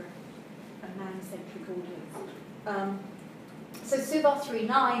 invaded for a man-centric audience. So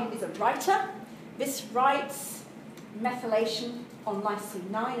SUVAR39 is a writer. This writes methylation on lysine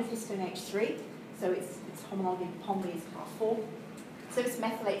 9 of histone H3, so its homologue in POMB is class 4. So this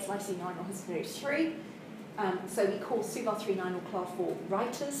methylates lysine 9 on histone H3. So we call SUVAR39 or class 4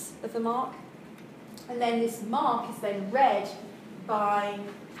 writers of the mark. And then this mark is then read by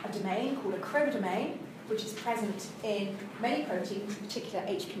a domain called a chromodomain, which is present in many proteins, in particular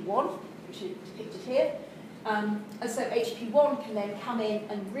HP1, which is depicted here. And so HP1 can then come in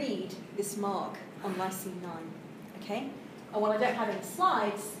and read this mark on lysine 9. Okay? And what I don't have in the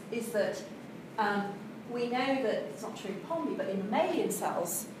slides is that we know that, it's not true in POMB, but in mammalian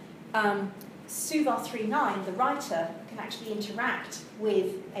cells, SUVAR39, the writer, can actually interact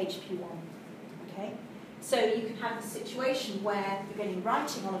with HP1. Okay? So you can have a situation where you're getting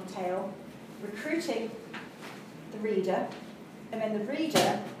writing on a tail, recruiting the reader, and then the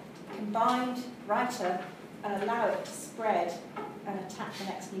reader can bind writer and allow it to spread and attack the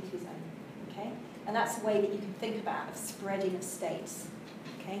next nucleosome. Okay? And that's a way that you can think about of spreading of states.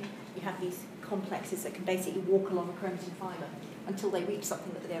 Okay? You have these complexes that can basically walk along a chromatin fibre until they reach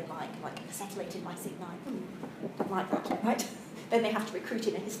something that they don't like acetylated lysine 9. Don't like that, right? Then they have to recruit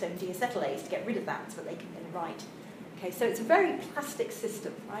in a histone deacetylase to get rid of that so that they can then write. Okay, so it's a very plastic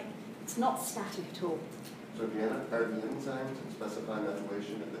system, right? It's not static at all. So are the enzymes that specify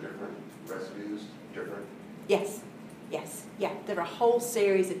methylation of the different residues different? Yes, yeah. There are a whole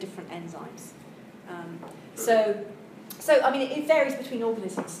series of different enzymes. So I mean, it varies between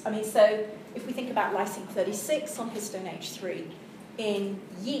organisms. I mean, so if we think about lysine 36 on histone H3, in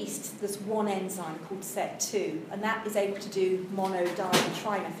yeast there's one enzyme called SET2, and that is able to do mono, di, and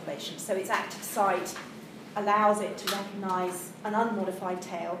trimethylation. So its active site allows it to recognise an unmodified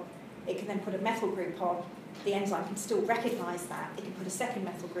tail. It can then put a methyl group on. The enzyme can still recognise that. It can put a second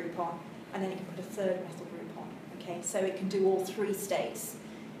methyl group on, and then it can put a third methyl group on. Okay, so it can do all three states.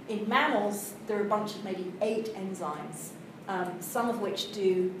 In mammals, there are a bunch of maybe 8 enzymes, some of which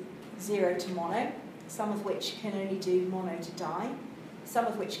do 0 to mono, some of which can only do mono to di, some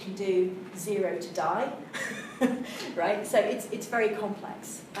of which can do 0 to di, right? So it's very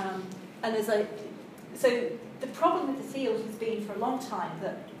complex. And so the problem with the field has been for a long time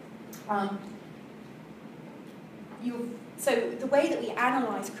that so the way that we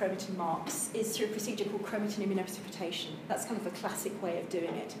analyse chromatin marks is through a procedure called chromatin immunoprecipitation. That's kind of a classic way of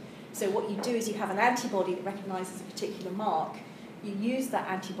doing it. So what you do is you have an antibody that recognises a particular mark. You use that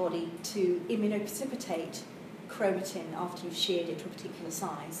antibody to immunoprecipitate chromatin after you've sheared it to a particular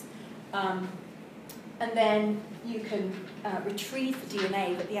size. And then you can retrieve the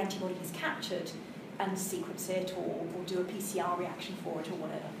DNA that the antibody has captured and sequence it or do a PCR reaction for it or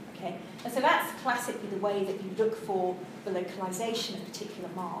whatever. Okay? And so that's classically the way that you look for the localization of particular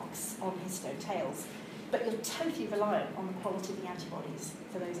marks on histone tails. But you're totally reliant on the quality of the antibodies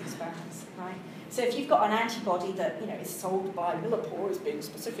for those experiments, right? So if you've got an antibody that is sold by Millipore as being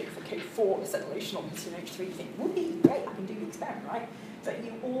specific for K4 acetylation on histone H3, you think, whoopee, great, I can do the experiment, right? But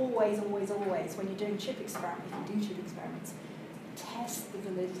you always, when you're doing chip experiments, if you do chip experiments, test the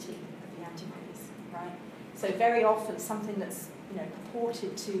validity of the antibodies, right? So very often something that's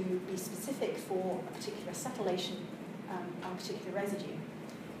purported to be specific for a particular acetylation on a particular residue.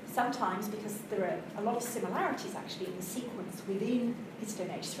 Sometimes, because there are a lot of similarities actually in the sequence within histone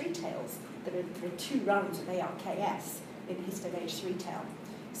H3 tails, there are 2 runs of ARKS in the histone H3 tail.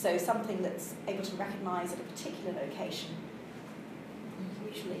 So something that's able to recognise at a particular location,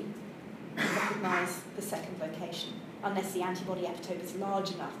 usually recognise the second location, unless the antibody epitope is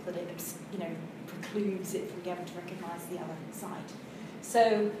large enough that it precludes it from being able to recognise the other site.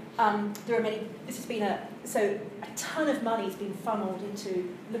 So there are many. This has been a ton of money has been funneled into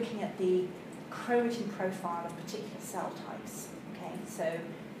looking at the chromatin profile of particular cell types. Okay, so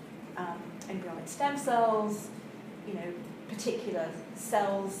embryonic stem cells, particular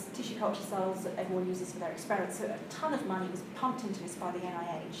cells, tissue culture cells that everyone uses for their experiments. So a ton of money was pumped into this by the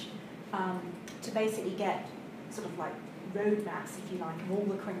NIH to basically get sort of like roadmaps, if you like, of all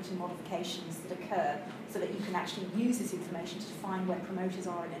the chromatin modifications that occur so that you can actually use this information to define where promoters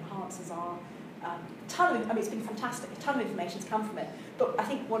are and enhancers are. It's been fantastic. A ton of information's come from it. But I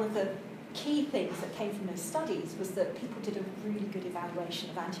think one of the key things that came from those studies was that people did a really good evaluation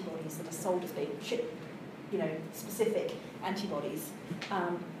of antibodies that are sold as being chip, specific antibodies.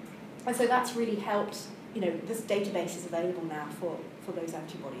 And so that's really helped, this database is available now for those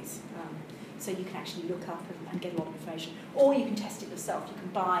antibodies. So you can actually look up and get a lot of information. Or you can test it yourself. You can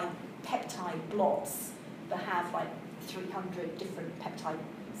buy peptide blots that have like 300 different peptides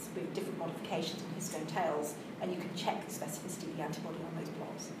with different modifications on histone tails, and you can check the specificity of the antibody on those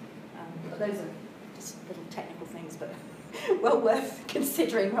blots. Those are just little technical things, but well worth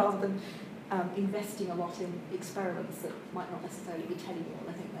considering rather than investing a lot in experiments that might not necessarily be telling you what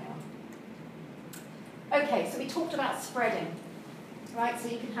I think they are. Okay, so we talked about spreading. Right, so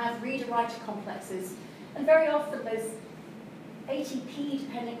you can have reader-writer complexes, and very often those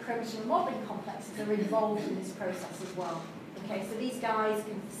ATP-dependent chromatin remodeling complexes are involved in this process as well. Okay, so these guys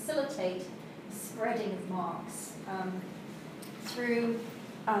can facilitate the spreading of marks through,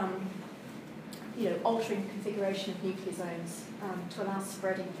 altering the configuration of nucleosomes to allow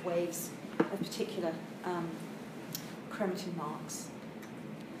spreading of waves of particular chromatin marks.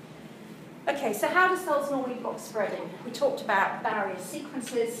 Okay, so how do cells normally block spreading? We talked about barrier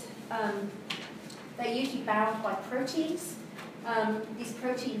sequences. They're usually bound by proteins. These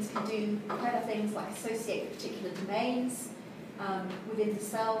proteins can do clever things like associate with particular domains within the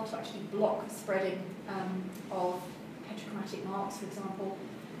cell to actually block the spreading of heterochromatic marks, for example.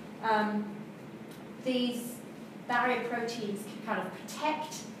 These barrier proteins can kind of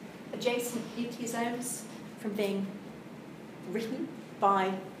protect adjacent nucleosomes from being written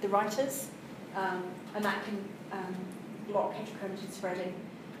by the writers, and that can block heterochromatin spreading.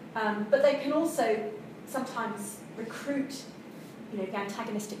 But they can also sometimes recruit, the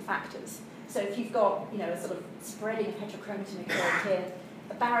antagonistic factors. So if you've got, a sort of spreading of heterochromatin occurring here,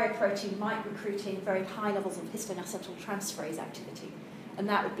 a barrier protein might recruit in very high levels of histone acetyltransferase activity, and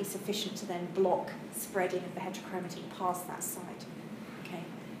that would be sufficient to then block spreading of the heterochromatin past that site. Okay,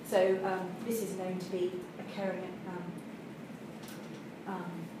 so this is known to be occurring at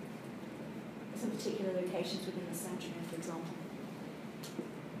some particular locations within the centromere, for example.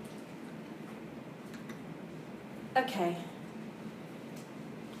 Okay.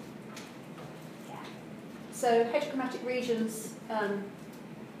 Yeah. So heterochromatic regions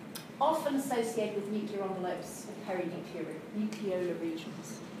often associated with nuclear envelopes or perinucleolar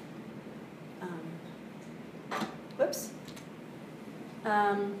regions. Whoops.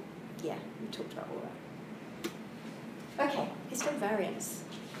 Yeah, we talked about all that. Okay, histone variants.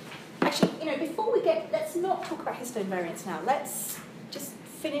 Actually, before we let's not talk about histone variants now. Let's just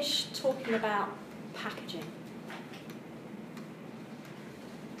finish talking about packaging.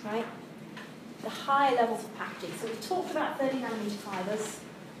 Right? The high levels of packaging. So we've talked about 30 nanometer fibers.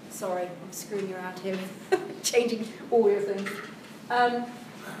 Sorry, I'm screwing you around here, changing all your things.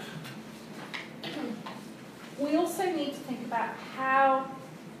 We also need to think about how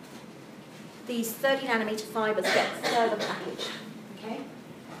these 30 nanometer fibers get further packaged. Okay?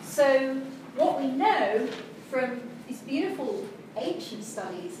 So what we know from these beautiful ancient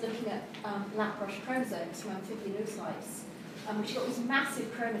studies looking at lap brush chromosomes from amphibioleucocytes, which have got these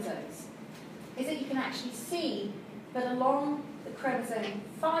massive chromosomes, is that you can actually see that along the chromosome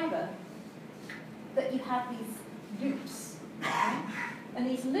fibre that you have these loops. Okay? And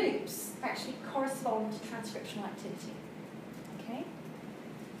these loops actually correspond to transcriptional activity. Okay?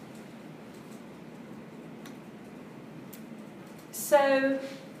 So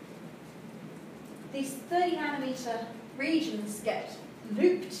these 30 nanometer regions get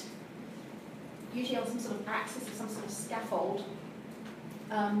looped, usually on some sort of axis or some sort of scaffold,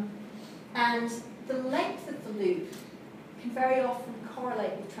 and the length of the loop can very often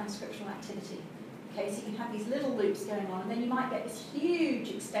correlate with transcriptional activity. Okay, so you have these little loops going on, and then you might get this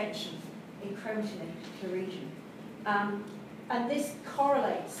huge extension in chromatin in a particular region. And this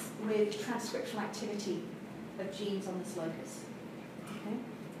correlates with transcriptional activity of genes on this locus. Okay?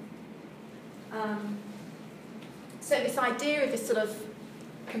 So this idea of this sort of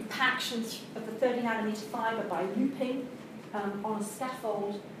compaction of the 30 nanometer fibre by looping on a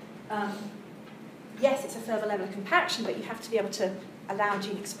scaffold, yes, it's a further level of compaction, but you have to be able to allow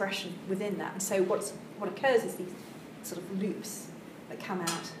gene expression within that. And so what occurs is these sort of loops that come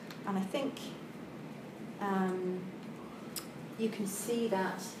out. And I think you can see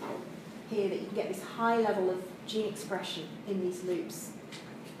that here, that you can get this high level of gene expression in these loops.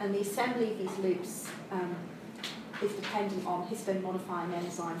 And the assembly of these loops is dependent on histone modifying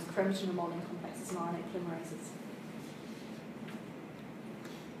enzymes, chromatin remodeling complexes, and RNA polymerases.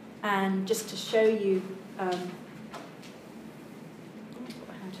 And just to show you,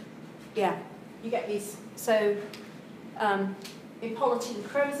 yeah, you get these. So in polytene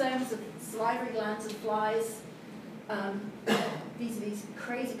chromosomes of salivary glands and flies, these are these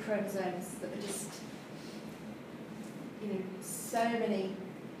crazy chromosomes that are just, so many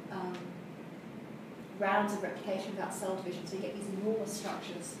rounds of replication without cell division. So you get these enormous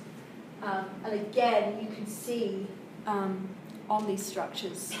structures. And again, you can see on these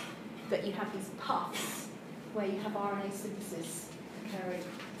structures that you have these puffs where you have RNA synthesis occurring.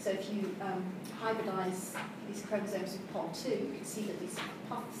 So if you hybridize these chromosomes with POL2, you can see that these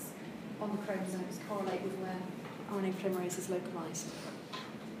puffs on the chromosomes correlate with where RNA polymerase is localized.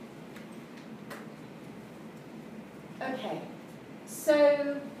 Okay,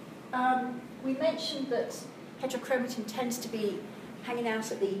 so we mentioned that heterochromatin tends to be hanging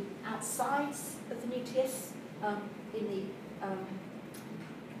out at the outsides of the nucleus, in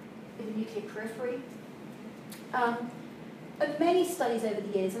the nuclear periphery. And many studies over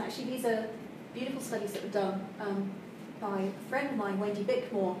the years, and actually these are beautiful studies that were done by a friend of mine, Wendy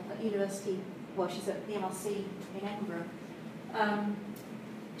Bickmore, at university, well, she's at the MRC in Edinburgh.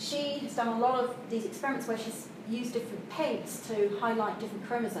 She has done a lot of these experiments where she's used different paints to highlight different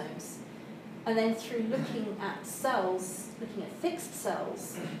chromosomes. And then through looking at cells, looking at fixed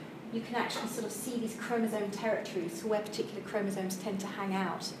cells, you can actually sort of see these chromosome territories for where particular chromosomes tend to hang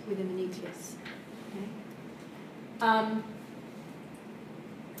out within the nucleus. Okay?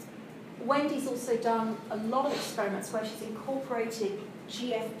 Wendy's also done a lot of experiments where she's incorporated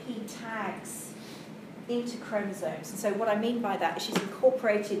GFP tags into chromosomes. And so what I mean by that is she's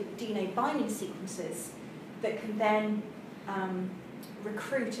incorporated DNA binding sequences that can then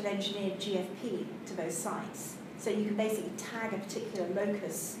recruit and engineer GFP to those sites. So you can basically tag a particular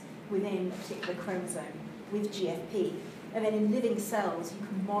locus within a particular chromosome with GFP. And then in living cells, you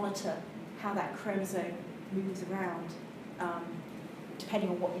can monitor how that chromosome moves around, depending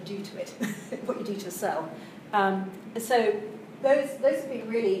on what you do to it, what you do to a cell. So those have been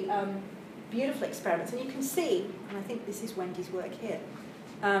really beautiful experiments. And you can see, and I think this is Wendy's work here,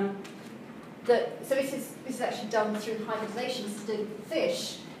 so this is actually done through hybridization. This is doing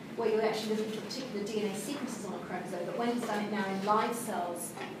fish, where you're actually looking for particular DNA sequences on a chromosome. But Wendy's done it now in live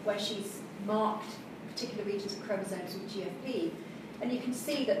cells, where she's marked particular regions of chromosomes with GFP. And you can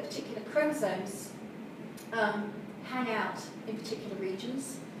see that particular chromosomes hang out in particular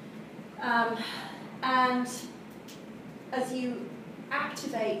regions. And as you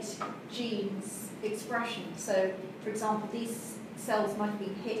activate genes expression, so for example, these cells might have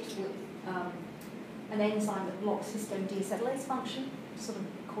been hit with an enzyme that blocks histone deacetylase function, sort of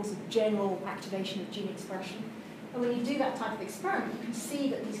cause a general activation of gene expression. And when you do that type of experiment, you can see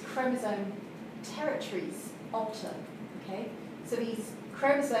that these chromosome territories alter. Okay? So these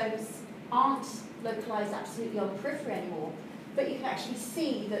chromosomes aren't localized absolutely on the periphery anymore, but you can actually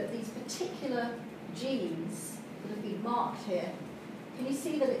see that these particular genes that have been marked here, can you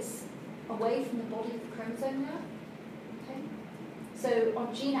see that it's away from the body of the chromosome now? Okay? So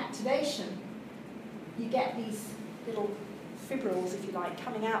on gene activation, you get these little fibrils, if you like,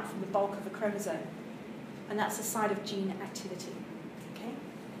 coming out from the bulk of the chromosome. And that's a sign of gene activity. Okay?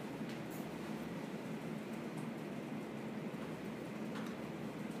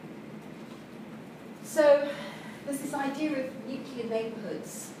 So there's this idea of nuclear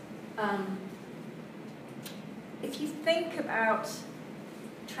neighborhoods. If you think about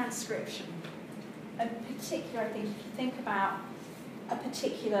transcription, in particular, I think if you think about a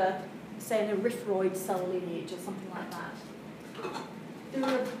particular, say, an erythroid cell lineage or something like that, there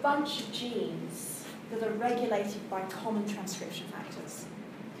are a bunch of genes that are regulated by common transcription factors.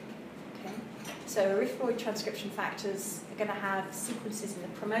 Okay? So erythroid transcription factors are going to have sequences in the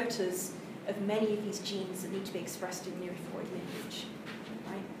promoters of many of these genes that need to be expressed in the erythroid lineage.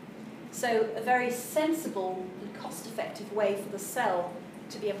 Right? So a very sensible and cost-effective way for the cell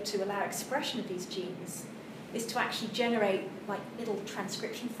to be able to allow expression of these genes is to actually generate like little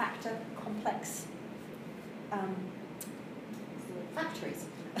transcription factor complex factories.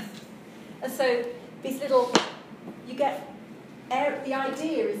 And so these little, you get, the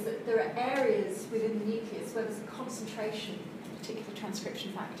idea is that there are areas within the nucleus where there's a concentration of particular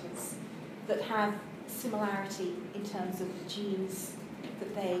transcription factors that have similarity in terms of the genes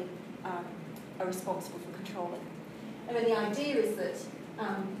that they are responsible for controlling. And then the idea is that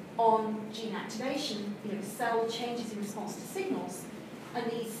on gene activation, the cell changes in response to signals, and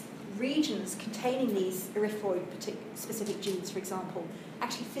these regions containing these erythroid specific genes, for example,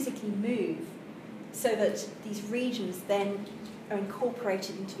 actually physically move so that these regions then are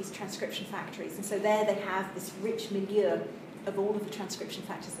incorporated into these transcription factories. And so there they have this rich milieu of all of the transcription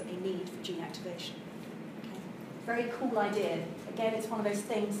factors that they need for gene activation. Okay. Very cool idea. Again, it's one of those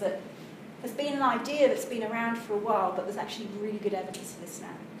things that has been an idea that's been around for a while, but there's actually really good evidence of this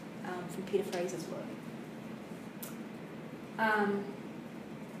now from Peter Fraser's work.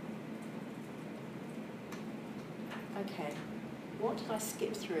 Okay, what did I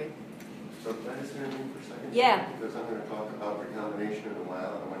skip through? So can I just intervene for a second? Yeah. Because I'm going to talk about recombination in a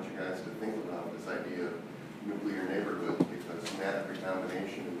while. I want you guys to think about this idea of nuclear neighborhood, because somatic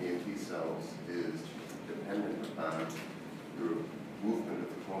recombination in the T cells is dependent upon the movement of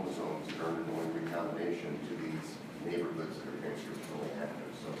the chromosomes that are undergoing recombination to these neighborhoods that are transcriptionally active.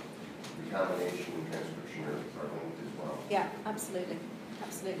 So recombination and transcription are linked as well. Yeah, absolutely,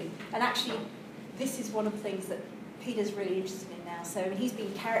 absolutely. And actually, this is one of the things that Peter's really interested in now. So he's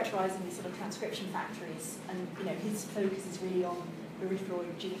been characterising these sort of transcription factories, and his focus is really on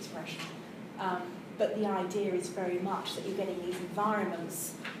erythroid gene expression. But the idea is very much that you're getting these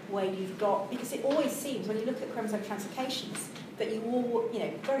environments where you've got, because it always seems when you look at chromosome translocations that you all,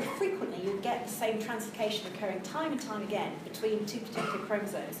 very frequently you'll get the same translocation occurring time and time again between two particular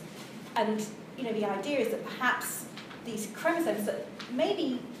chromosomes. And the idea is that perhaps these chromosomes that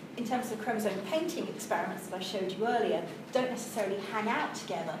maybe in terms of chromosome painting experiments that I showed you earlier don't necessarily hang out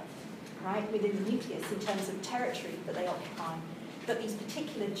together, right, within the nucleus in terms of territory that they occupy. that these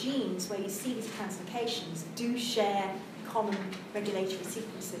particular genes where you see these translocations do share common regulatory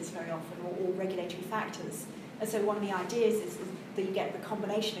sequences very often, or regulatory factors. And so one of the ideas is that you get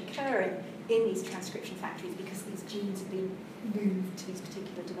recombination occurring in these transcription factories because these genes have been moved to these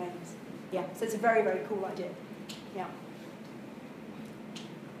particular domains. Yeah, so it's a very, very cool idea. Yeah.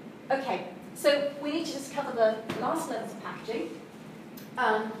 Okay, so we need to just cover the last levels of packaging,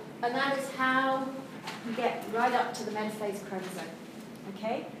 and that is how you get right up to the metaphase chromosome.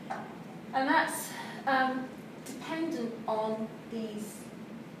 Okay, and that's dependent on these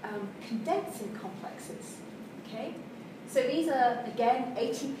condensing complexes. Okay, so these are again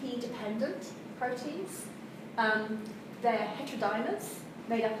ATP-dependent proteins. They're heterodimers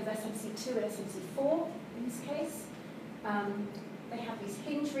made up of SMC2 and SMC4 in this case. They have these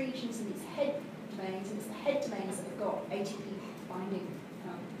hinge regions and these head domains, and it's the head domains that have got ATP binding,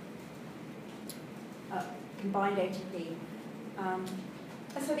 combined ATP.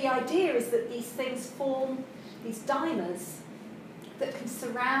 And so the idea is that these things form these dimers that can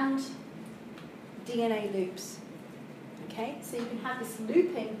surround DNA loops. Okay, so you can have this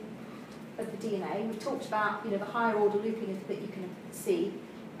looping of the DNA. We've talked about, the higher order looping that you can see.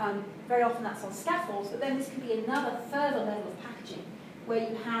 Very often that's on scaffolds, but then this can be another further level of packaging where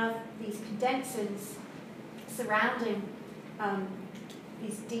you have these condensins surrounding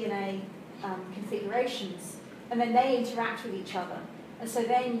these DNA configurations, and then they interact with each other. And so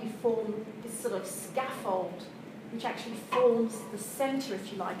then you form this sort of scaffold which actually forms the center,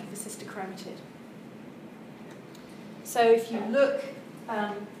 if you like, of the sister chromatid. So if you look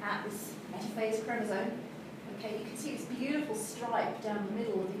at this metaphase chromosome, okay, you can see this beautiful stripe down the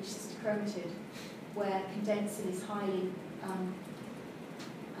middle of each sister chromatid where condensin is highly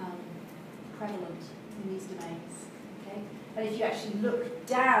prevalent in these domains. Okay? And if you actually look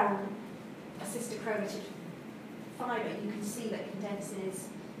down a sister chromatid fiber, you can see that condensin is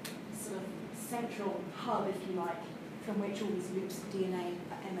a sort of central hub, if you like, from which all these loops of DNA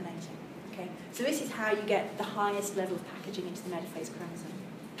are emanating. Okay? So this is how you get the highest level of packaging into the metaphase chromosome.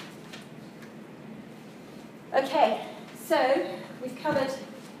 Okay, so we've covered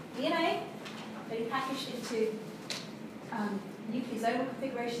DNA being packaged into nucleosomal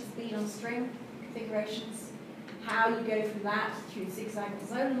configurations, bead on string configurations, how you go from that through zigzag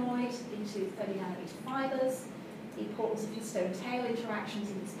solenoid into 30 nanometer fibers, the importance of histone tail interactions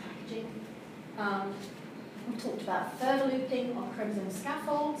in this packaging. We talked about further looping on chromosome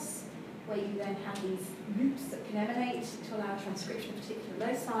scaffolds, where you then have these loops that can emanate to allow transcription of particular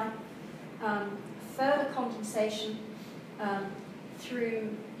loci. Further condensation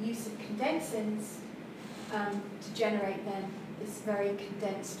through use of condensins to generate then this very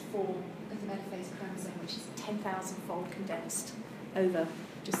condensed form of the metaphase chromosome, which is 10,000-fold condensed over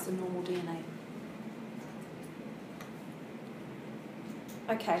just the normal DNA.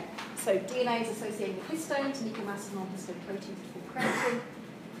 Okay, so DNA is associated with histones, and you can mass non-histone proteins to form chromatin.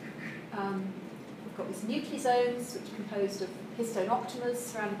 We've got these nucleosomes, which are composed of histone octamers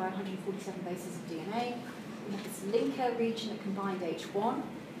surrounded by 147 bases of DNA. We have this linker region that can bind H1,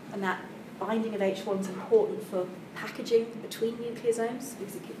 and that binding of H1 is important for packaging between nucleosomes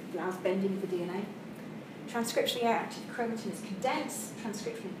because it allows bending of the DNA. Transcriptionally active chromatin is condensed,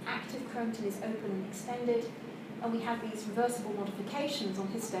 transcriptionally active chromatin is open and extended, and we have these reversible modifications on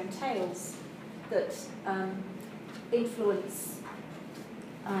histone tails that influence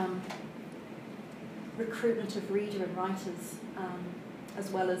recruitment of reader and writers, as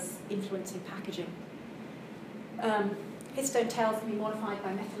well as influencing packaging. Histone tails can be modified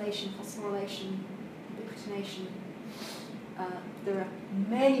by methylation, phosphorylation, ubiquitination. There are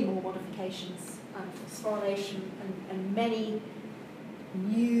many more modifications, phosphorylation, and many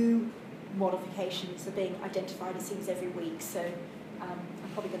new modifications are being identified, it seems, every week. So I'm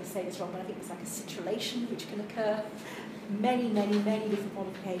probably going to say this wrong, but I think it's like a citrulation which can occur. Many, many, many different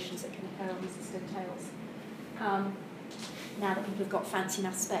modifications that can occur on these histone tails. Now that people have got fancy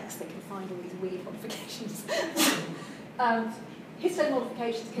enough specs, they can find all these weird modifications. Histone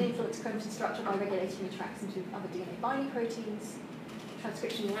modifications can influence chromatin structure by regulating interactions with other DNA binding proteins.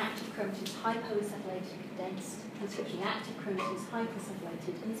 Transcriptionally active chromatin is hypoacetylated and condensed. Transcriptionally active chromatin is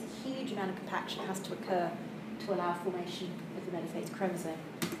hypoacetylated, and there's a huge amount of compaction that has to occur to allow formation of the metaphase chromosome.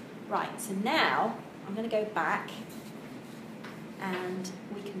 Right, so now I'm going to go back and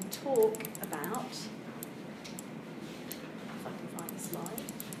we can talk about, if I can find the slide.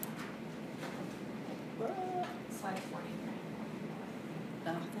 Slide 43.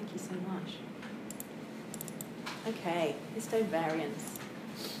 Oh, thank you so much. Okay, histone variants.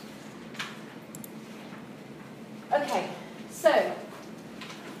 Okay, so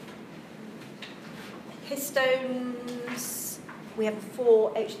histones we have the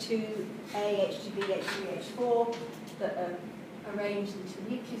 4 H2A, H2B, H3, H4 that are arranged into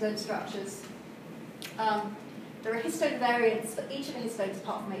nucleosome structures. There are histone variants for each of the histones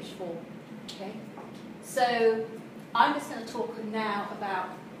apart from H4. Okay? So I'm just going to talk now about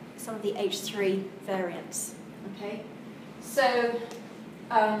some of the H3 variants. Okay? So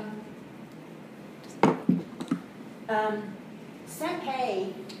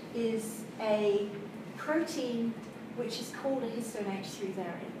SEMP is a protein which is called a histone H3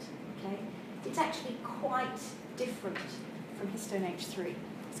 variant. Okay? It's actually quite different from histone H3.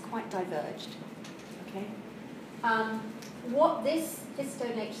 It's quite diverged. Okay? What this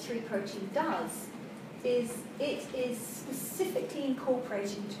histone H3 protein does is it is specifically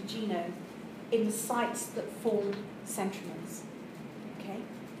incorporated into the genome in the sites that form centromeres. Okay?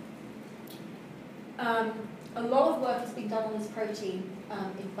 A lot of work has been done on this protein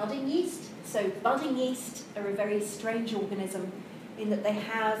in budding yeast. So budding yeast are a very strange organism in that they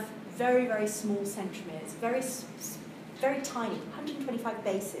have very, very small centromeres, very tiny, 125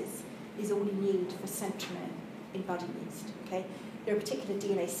 bases is all you need for centromere in budding yeast. Okay? There are particular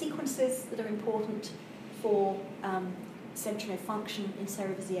DNA sequences that are important for centromere function in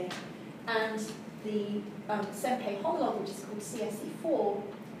Cerevisiae, and the SEMP homologue, which is called CSE4,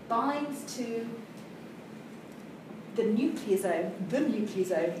 binds to the nucleosome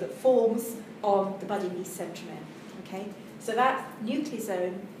that forms on the budding yeast centromere. Okay? So that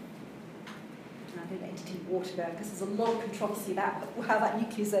nucleosome, and I'm going to get into deep water there because there's a lot of controversy about how that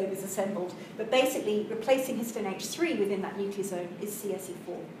nucleosome is assembled, but basically replacing histone H3 within that nucleosome is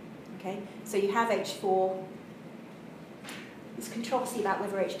CSE4. Okay? So you have H4. There's controversy about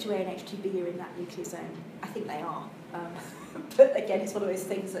whether H2A and H2B are in that nucleosome. I think they are. But again, it's one of those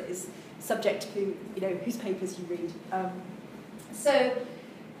things that is subject to whose papers you read. So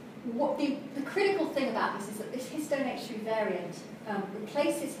what the critical thing about this is that this histone H3 variant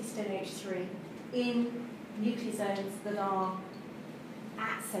replaces histone H3 in nucleosomes that are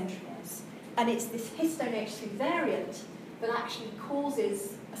at centromeres. And it's this histone H3 variant that actually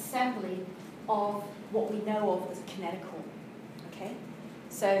causes assembly of what we know of as a kinetochore. Okay?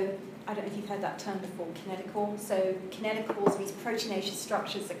 So I don't know if you've heard that term before, kinetochore. So kinetochores are these proteinaceous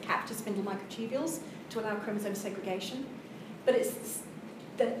structures that capture spindle microtubules to allow chromosome segregation. But it's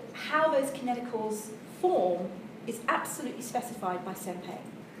how those kinetochores form is absolutely specified by SEMP.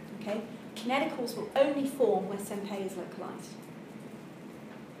 Okay? Kinetochores will only form where SEMP is localized.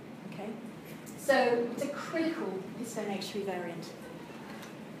 Okay? So it's a critical histone H3 variant.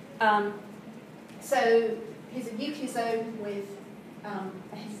 So here's a nucleosome with a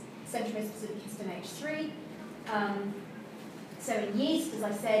centromere-specific histone H3. So in yeast, as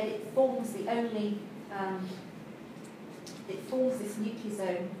I said, it forms this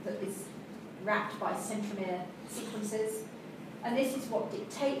nucleosome that is wrapped by centromere sequences. And this is what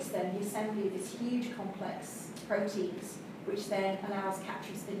dictates then the assembly of this huge complex proteins, which then allows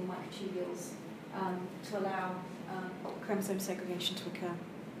capture of spindle microtubules to allow chromosome segregation to occur.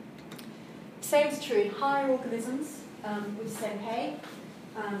 Same is true in higher organisms with SEMP.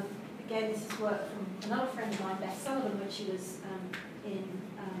 Again, this is work from another friend of mine, Beth Sullivan, when she was in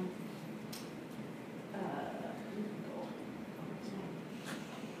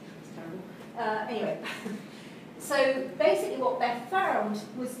anyway, so basically what Beth found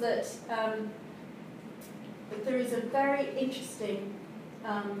was that there is a very interesting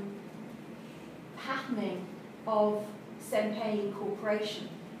patterning of SEMP incorporation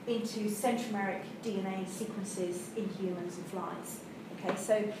into centromeric DNA sequences in humans and flies. Okay,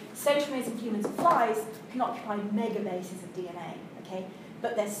 so centromeres in humans and flies can occupy megabases of DNA, okay,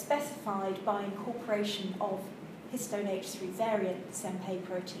 but they're specified by incorporation of histone H3 variant SEMP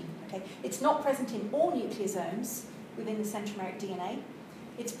protein. Okay, it's not present in all nucleosomes within the centromeric DNA.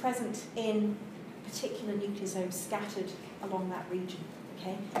 It's present in particular nucleosomes scattered along that region.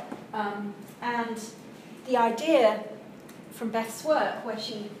 Okay, and the idea from Beth's work, where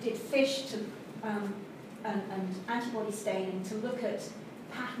she did fish to and antibody staining to look at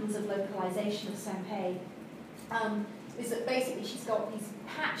patterns of localization of SEMP, is that basically she's got these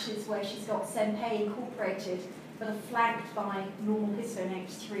patches where she's got SEMP incorporated that are flanked by normal histone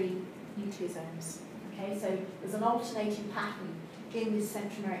H3 nucleosomes. Okay, so there's an alternating pattern in this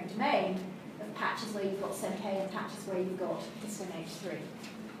centromeric domain of patches where you've got SEMP and patches where you've got histone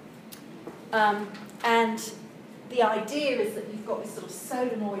H3. And the idea is that you've got this sort of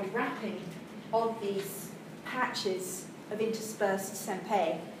solenoid wrapping of these patches of interspersed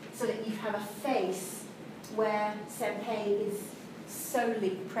SEMP so that you have a face where SEMP is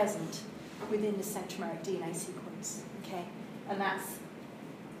solely present within the centromeric DNA sequence. Okay? And that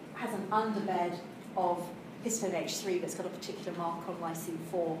has an underbed of histone H3 that's got a particular mark on lysine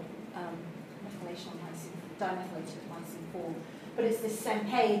 4, methylation on lysine, dimethylated lysine 4. But it's this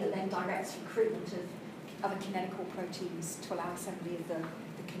SEMP that then directs recruitment of other kinetical proteins to allow assembly of the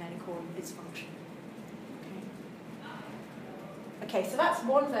kinetical and its function. Okay, so that's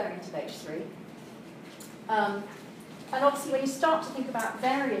one variant of H3. And obviously when you start to think about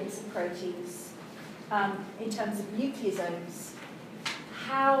variants of proteins in terms of nucleosomes,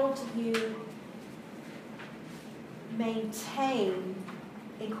 how do you maintain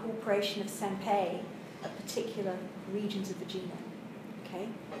incorporation of SEMP at particular regions of the genome? Okay?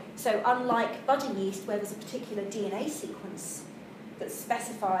 So unlike budding yeast, where there's a particular DNA sequence that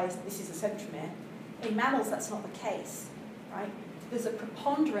specifies that this is a centromere, in mammals that's not the case, right? There's a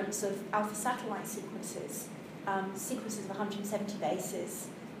preponderance of alpha satellite sequences, sequences of 170 bases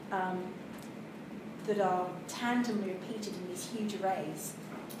that are tandemly repeated in these huge arrays.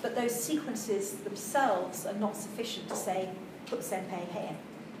 But those sequences themselves are not sufficient to say, put SEMP here,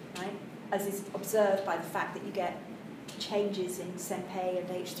 right? As is observed by the fact that you get changes in SEMP and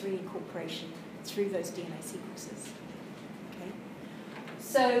H3 incorporation through those DNA sequences. Okay?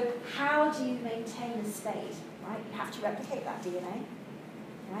 So how do you maintain a state, right? You have to replicate that DNA,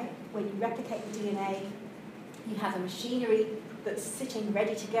 right? When you replicate the DNA, you have a machinery that's sitting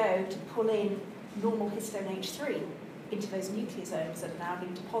ready to go to pull in normal histone H3 into those nucleosomes that are now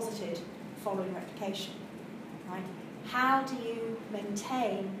being deposited following replication, right? How do you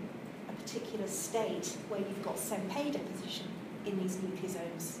maintain a particular state where you've got SEMP deposition in these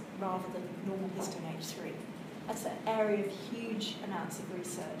nucleosomes rather than normal histone H3? That's an area of huge amounts of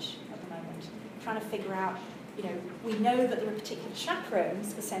research at the moment, trying to figure out, you know, we know that there are particular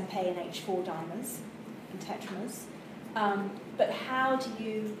chaperones for SEMP and H4 dimers and tetramers, but how do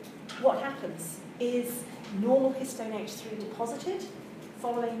you, what happens? Is normal histone H3 deposited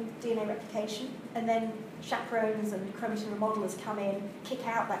following DNA replication, and then chaperones and chromatin remodelers come in, kick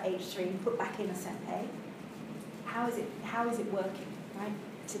out that H3 and put back in a SEMP? How is it working, right?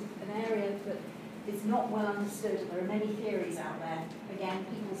 It's an area that is not well understood, and there are many theories out there. Again,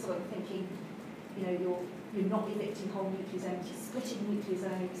 people sort of thinking, you know, you're not evicting whole nucleosomes, you're splitting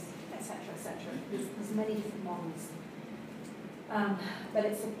nucleosomes, etc., etc. There's many different models. But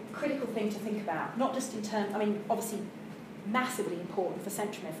it's a critical thing to think about, not just in terms, I mean, obviously massively important for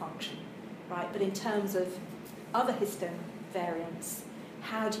centromere function, right? But in terms of other histone variants,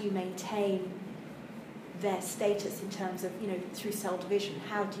 how do you maintain their status in terms of, you know, through cell division?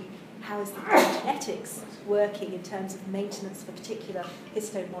 How is the genetics working in terms of maintenance of a particular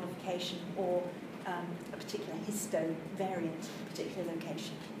histone modification or a particular histone variant in a particular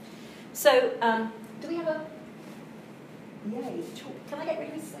location? So, do we have a... Yay, can I get rid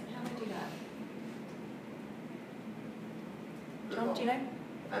of this thing? How do I do that? John, do you know?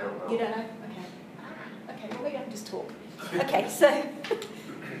 I don't know. You don't know? Okay. Okay, well maybe I can just talk. Okay, so...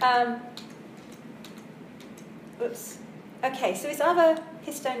 oops. Okay, so this other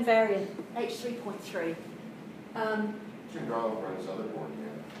histone variant, H3.3. You can draw over on this other board, yeah.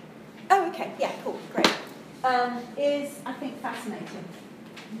 Oh, okay, yeah, cool, great. Is, I think, fascinating. I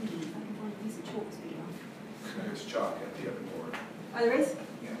can find a piece of chalk speed on. There's chalk at the other board. Oh, there is?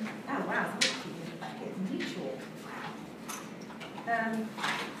 Yeah. Oh, wow. It's mutual.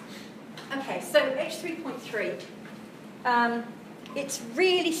 Okay, so H3.3. It's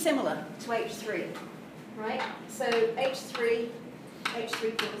really similar to H3, right? So H3,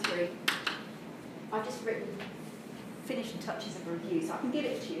 H3.3. I've just written finishing touches of a review, so I can give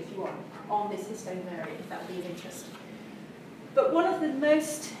it to you if you want on this histone variant, if that would be of interest. But one of the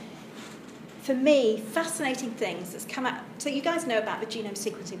most, for me, fascinating things that's come out, so you guys know about the genome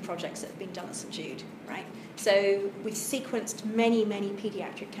sequencing projects that have been done at St Jude, right? So we've sequenced many, many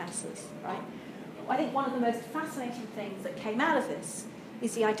pediatric cancers, right? I think one of the most fascinating things that came out of this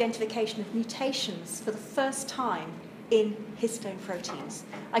is the identification of mutations for the first time in histone proteins.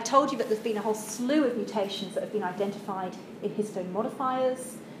 I told you that there's been a whole slew of mutations that have been identified in histone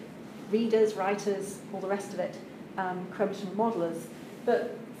modifiers, readers, writers, all the rest of it, chromatin remodelers.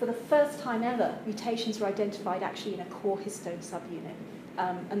 But for the first time ever, mutations were identified actually in a core histone subunit.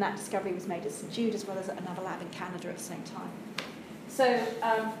 And that discovery was made at St Jude as well as at another lab in Canada at the same time. So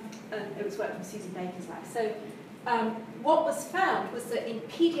it was work from Susan Baker's lab. So what was found was that in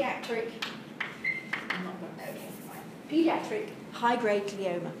pediatric high-grade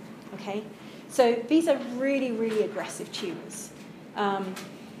glioma, okay? So these are really, really aggressive tumours.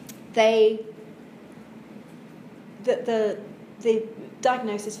 The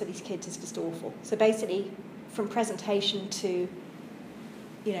diagnosis for these kids is just awful. So basically, from presentation to,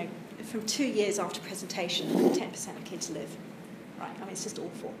 you know, from 2 years after presentation, 10% of kids live. Right, I mean, it's just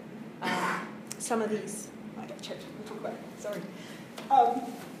awful. Some of these, might get choked. We'll talk about it. Sorry.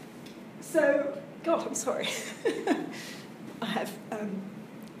 So, God, I'm sorry. I have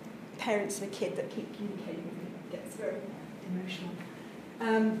parents of a kid that keep communicating with me. It gets very emotional.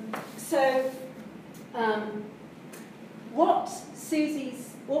 What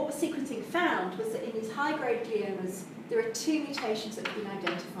sequencing found was that in these high-grade gliomas, there are 2 mutations that have been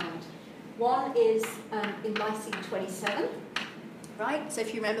identified. One is in lysine 27, right? So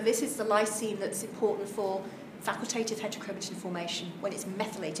if you remember, this is the lysine that's important for facultative heterochromatin formation when it's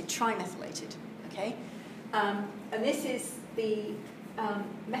methylated, trimethylated, okay? And this is the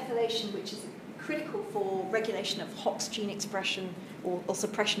methylation which is critical for regulation of Hox gene expression or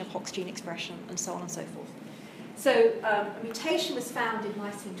suppression of Hox gene expression and so on and so forth. So a mutation was found in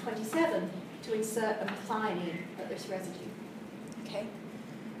lysine 27 to insert a methionine at this residue. Okay.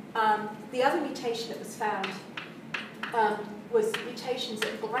 The other mutation that was found was mutations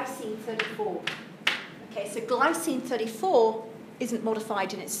at glycine 34. Okay, so glycine 34 isn't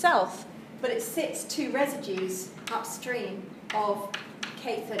modified in itself, but it sits 2 residues upstream of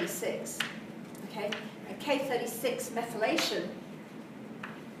K36. Okay, and K36 methylation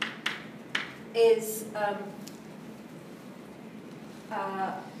is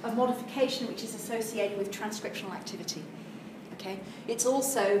a modification which is associated with transcriptional activity. Okay? It's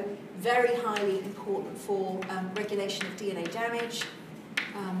also very highly important for regulation of DNA damage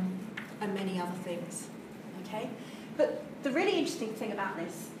and many other things. Okay? But the really interesting thing about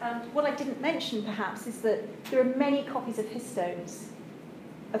this, what I didn't mention perhaps, is that there are many copies of histone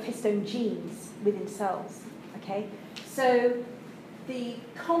genes within cells. Okay? So there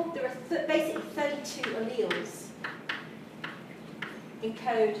are basically 32 alleles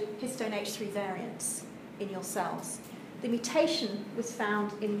encode histone H3 variants in your cells. The mutation was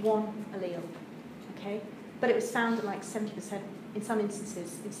found in 1 allele, okay? But it was found in like 70%, in some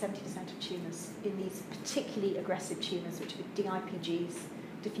instances, in 70% of tumours, in these particularly aggressive tumours, which are DIPGs,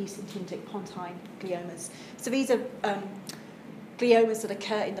 diffuse symptomatic pontine gliomas. So these are gliomas that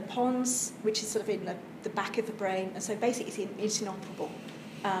occur in the pons, which is sort of in the back of the brain, and so basically it's inoperable.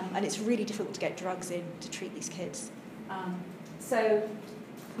 And it's really difficult to get drugs in to treat these kids. So,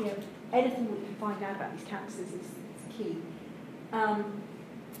 you know, anything we can find out about these cancers is key.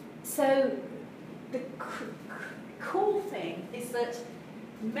 So the cool thing is that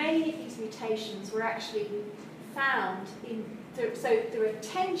many of these mutations were actually found in, so there are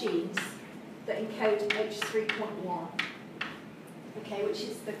 10 genes that encode H3.1, okay, which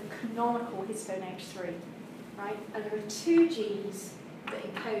is the canonical histone H3, right? And there are 2 genes that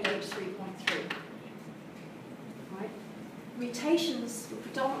encode H3.3. Mutations were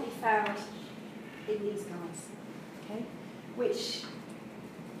predominantly found in these guys, okay, which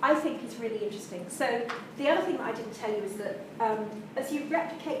I think is really interesting. So the other thing that I didn't tell you is that as you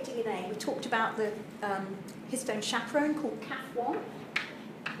replicate DNA, we talked about the histone chaperone called CAF1,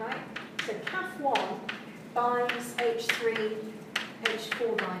 right? So CAF1 binds H3,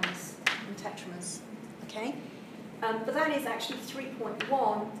 H4 dimers and tetramers, okay? But that is actually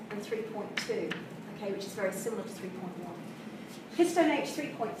 3.1 and 3.2, okay, which is very similar to 3.1. Histone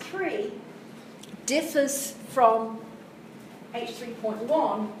H3.3 differs from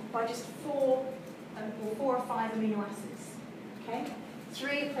H3.1 by just 4 or 5 amino acids. Okay?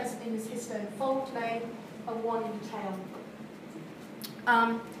 3 are present in this histone fold domain and 1 in the tail.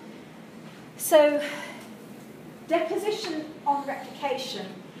 So deposition on replication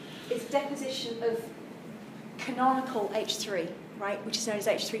is deposition of canonical H3, right, which is known as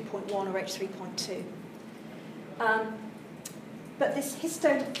H3.1 or H3.2. But this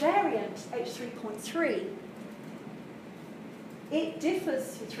histone variant, H3.3, it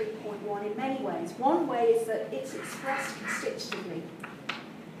differs from 3.1 in many ways. One way is that it's expressed constitutively,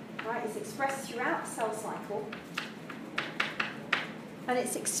 right? It's expressed throughout the cell cycle, and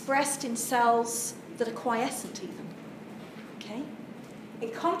it's expressed in cells that are quiescent even, okay?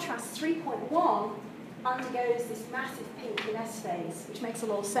 In contrast, 3.1 undergoes this massive pink kinase phase, which makes a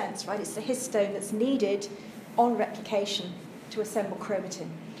lot of sense, right? It's the histone that's needed on replication to assemble chromatin.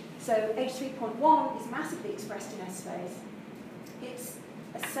 So H3.1 is massively expressed in S phase. It's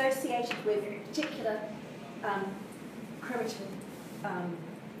associated with a particular chromatin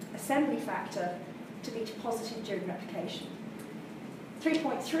assembly factor to be deposited during replication.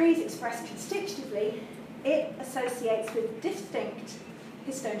 3.3 is expressed constitutively. It associates with distinct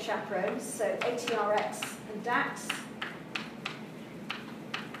histone chaperones, so ATRX and DAX,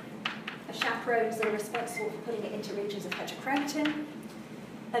 chaperones that are responsible for putting it into regions of heterochromatin.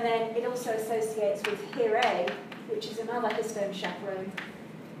 And then it also associates with HERA, which is another histone chaperone,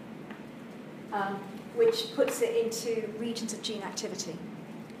 which puts it into regions of gene activity.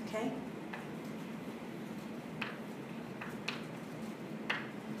 Okay?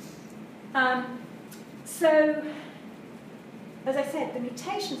 So, as I said, the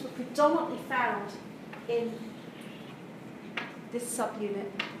mutations were predominantly found in this subunit,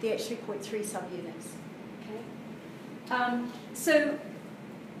 the H3.3 subunits. Okay? So,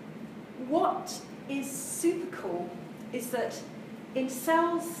 what is super cool is that in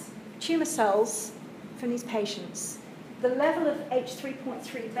cells, tumour cells from these patients, the level of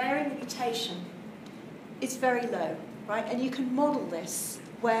H3.3 bearing the mutation is very low, right? And you can model this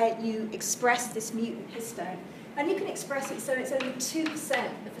where you express this mutant histone. And you can express it so it's only 2%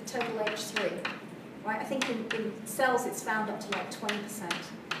 of the total H3, right? I think in cells it's found up to like 20%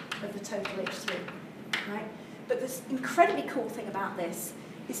 of the total H3, right? But this incredibly cool thing about this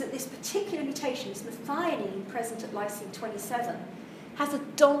is that this particular mutation, this methionine present at lysine 27, has a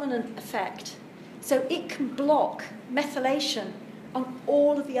dominant effect. So it can block methylation on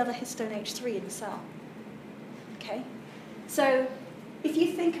all of the other histone H3 in the cell. Okay? So if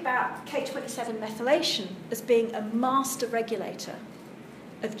you think about K27 methylation as being a master regulator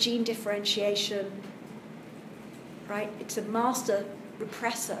of gene differentiation, right? It's a master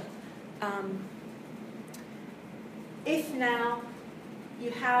repressor. If now you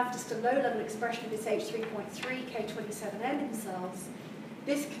have just a low-level expression of this H3.3 K27M in cells,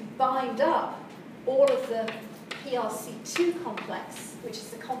 this can bind up all of the PRC2 complex, which is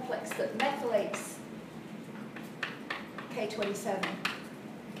the complex that methylates K27.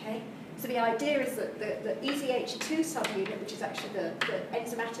 Okay? So the idea is that the EZH2 subunit, which is actually the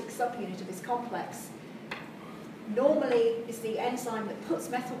enzymatic subunit of this complex, normally is the enzyme that puts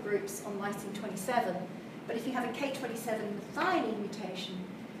methyl groups on lysine 27. But if you have a K27 methionine mutation,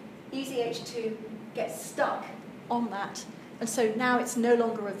 EZH2 gets stuck on that. And so now it's no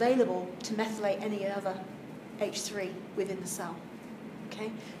longer available to methylate any other H3 within the cell.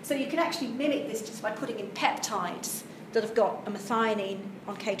 Okay? So you can actually mimic this just by putting in peptides that have got a methionine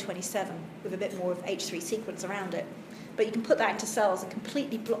on K27 with a bit more of H3 sequence around it. But you can put that into cells and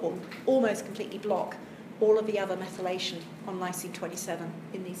completely block, almost completely block all of the other methylation on lysine 27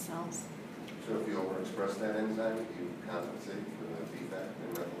 in these cells. So if you overexpress that enzyme, you compensate for the defect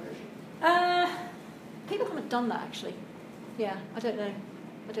in methylation? People haven't done that, actually. Yeah, I don't know.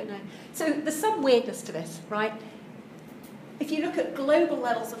 So there's some weirdness to this, right? If you look at global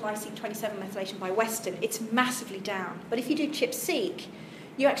levels of lysine 27 methylation by Western, it's massively down. But if you do ChIP-seq,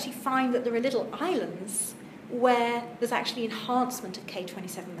 you actually find that there are little islands where there's actually enhancement of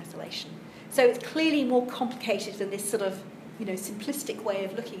K27 methylation. So it's clearly more complicated than this sort of, simplistic way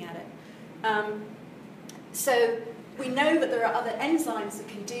of looking at it. So we know that there are other enzymes that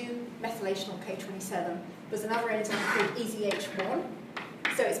can do methylation on K27. There's another enzyme called EZH1.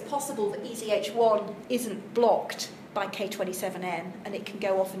 So it's possible that EZH1 isn't blocked by K27N and it can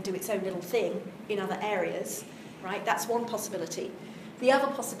go off and do its own little thing in other areas, right? That's one possibility. The other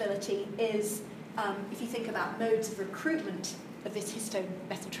possibility is if you think about modes of recruitment of this histone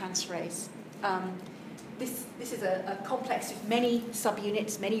methyltransferase. This is a complex with many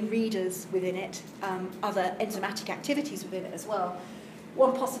subunits, many readers within it, other enzymatic activities within it as well.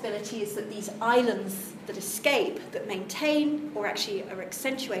 One possibility is that these islands that escape, that maintain or actually are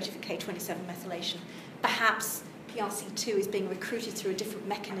accentuated for K27 methylation, perhaps PRC2 is being recruited through a different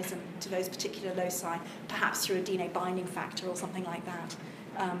mechanism to those particular loci, perhaps through a DNA binding factor or something like that,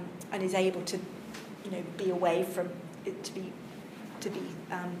 and is able to, be away from it, to be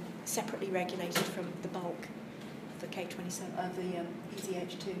separately regulated from the bulk of the K27 of the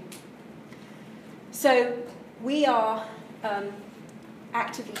EZH2. So we are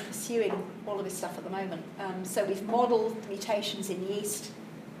actively pursuing all of this stuff at the moment. So we've modelled the mutations in yeast.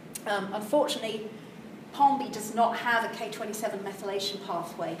 Unfortunately, POMB does not have a K27 methylation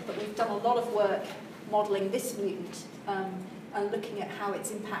pathway, but we've done a lot of work modelling this mutant and looking at how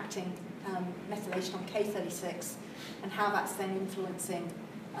it's impacting methylation on K36 and how that's then influencing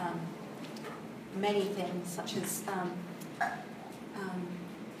many things such as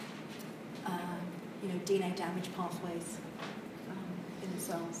DNA damage pathways in the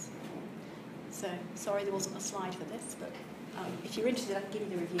cells. So sorry there wasn't a slide for this, but if you're interested, I can give you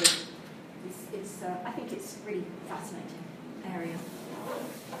the review. I think it's a really fascinating area.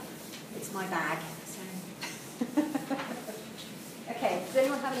 It's my bag. So. Okay, does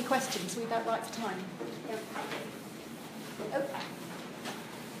anyone have any questions? We're about right for time. Yeah. Oh.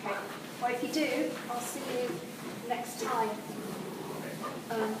 Okay. Well, if you do, I'll see you next time.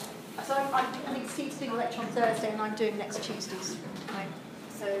 So I think Steve's doing a lecture on Thursday and I'm doing next Tuesdays. Right.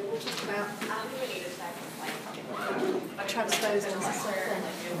 So we'll talk about transposons and stuff then.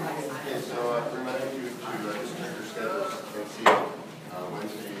 Okay, so remind you to just check your schedules and see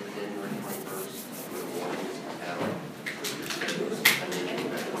Wednesday, January 21st, in the mornings, have your schedules. I mean,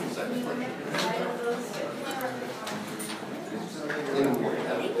 that 22nd.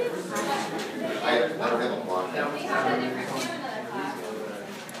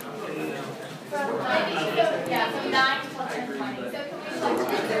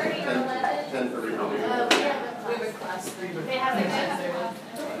 Day after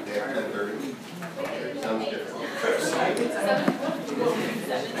 10:30? Sounds good.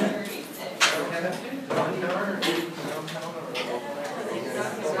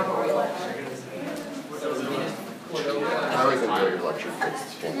 I always enjoy your lecture,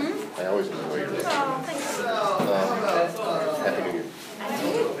 Chris. I always enjoy your lecture. Oh, thank you. Happy New Year.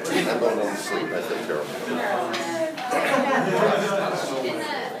 I'm going home to sleep. I think, Carol.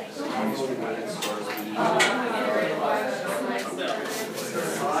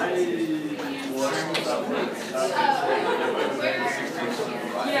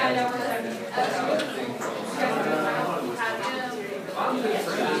 Yeah, I know.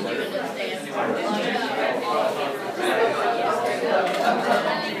 We're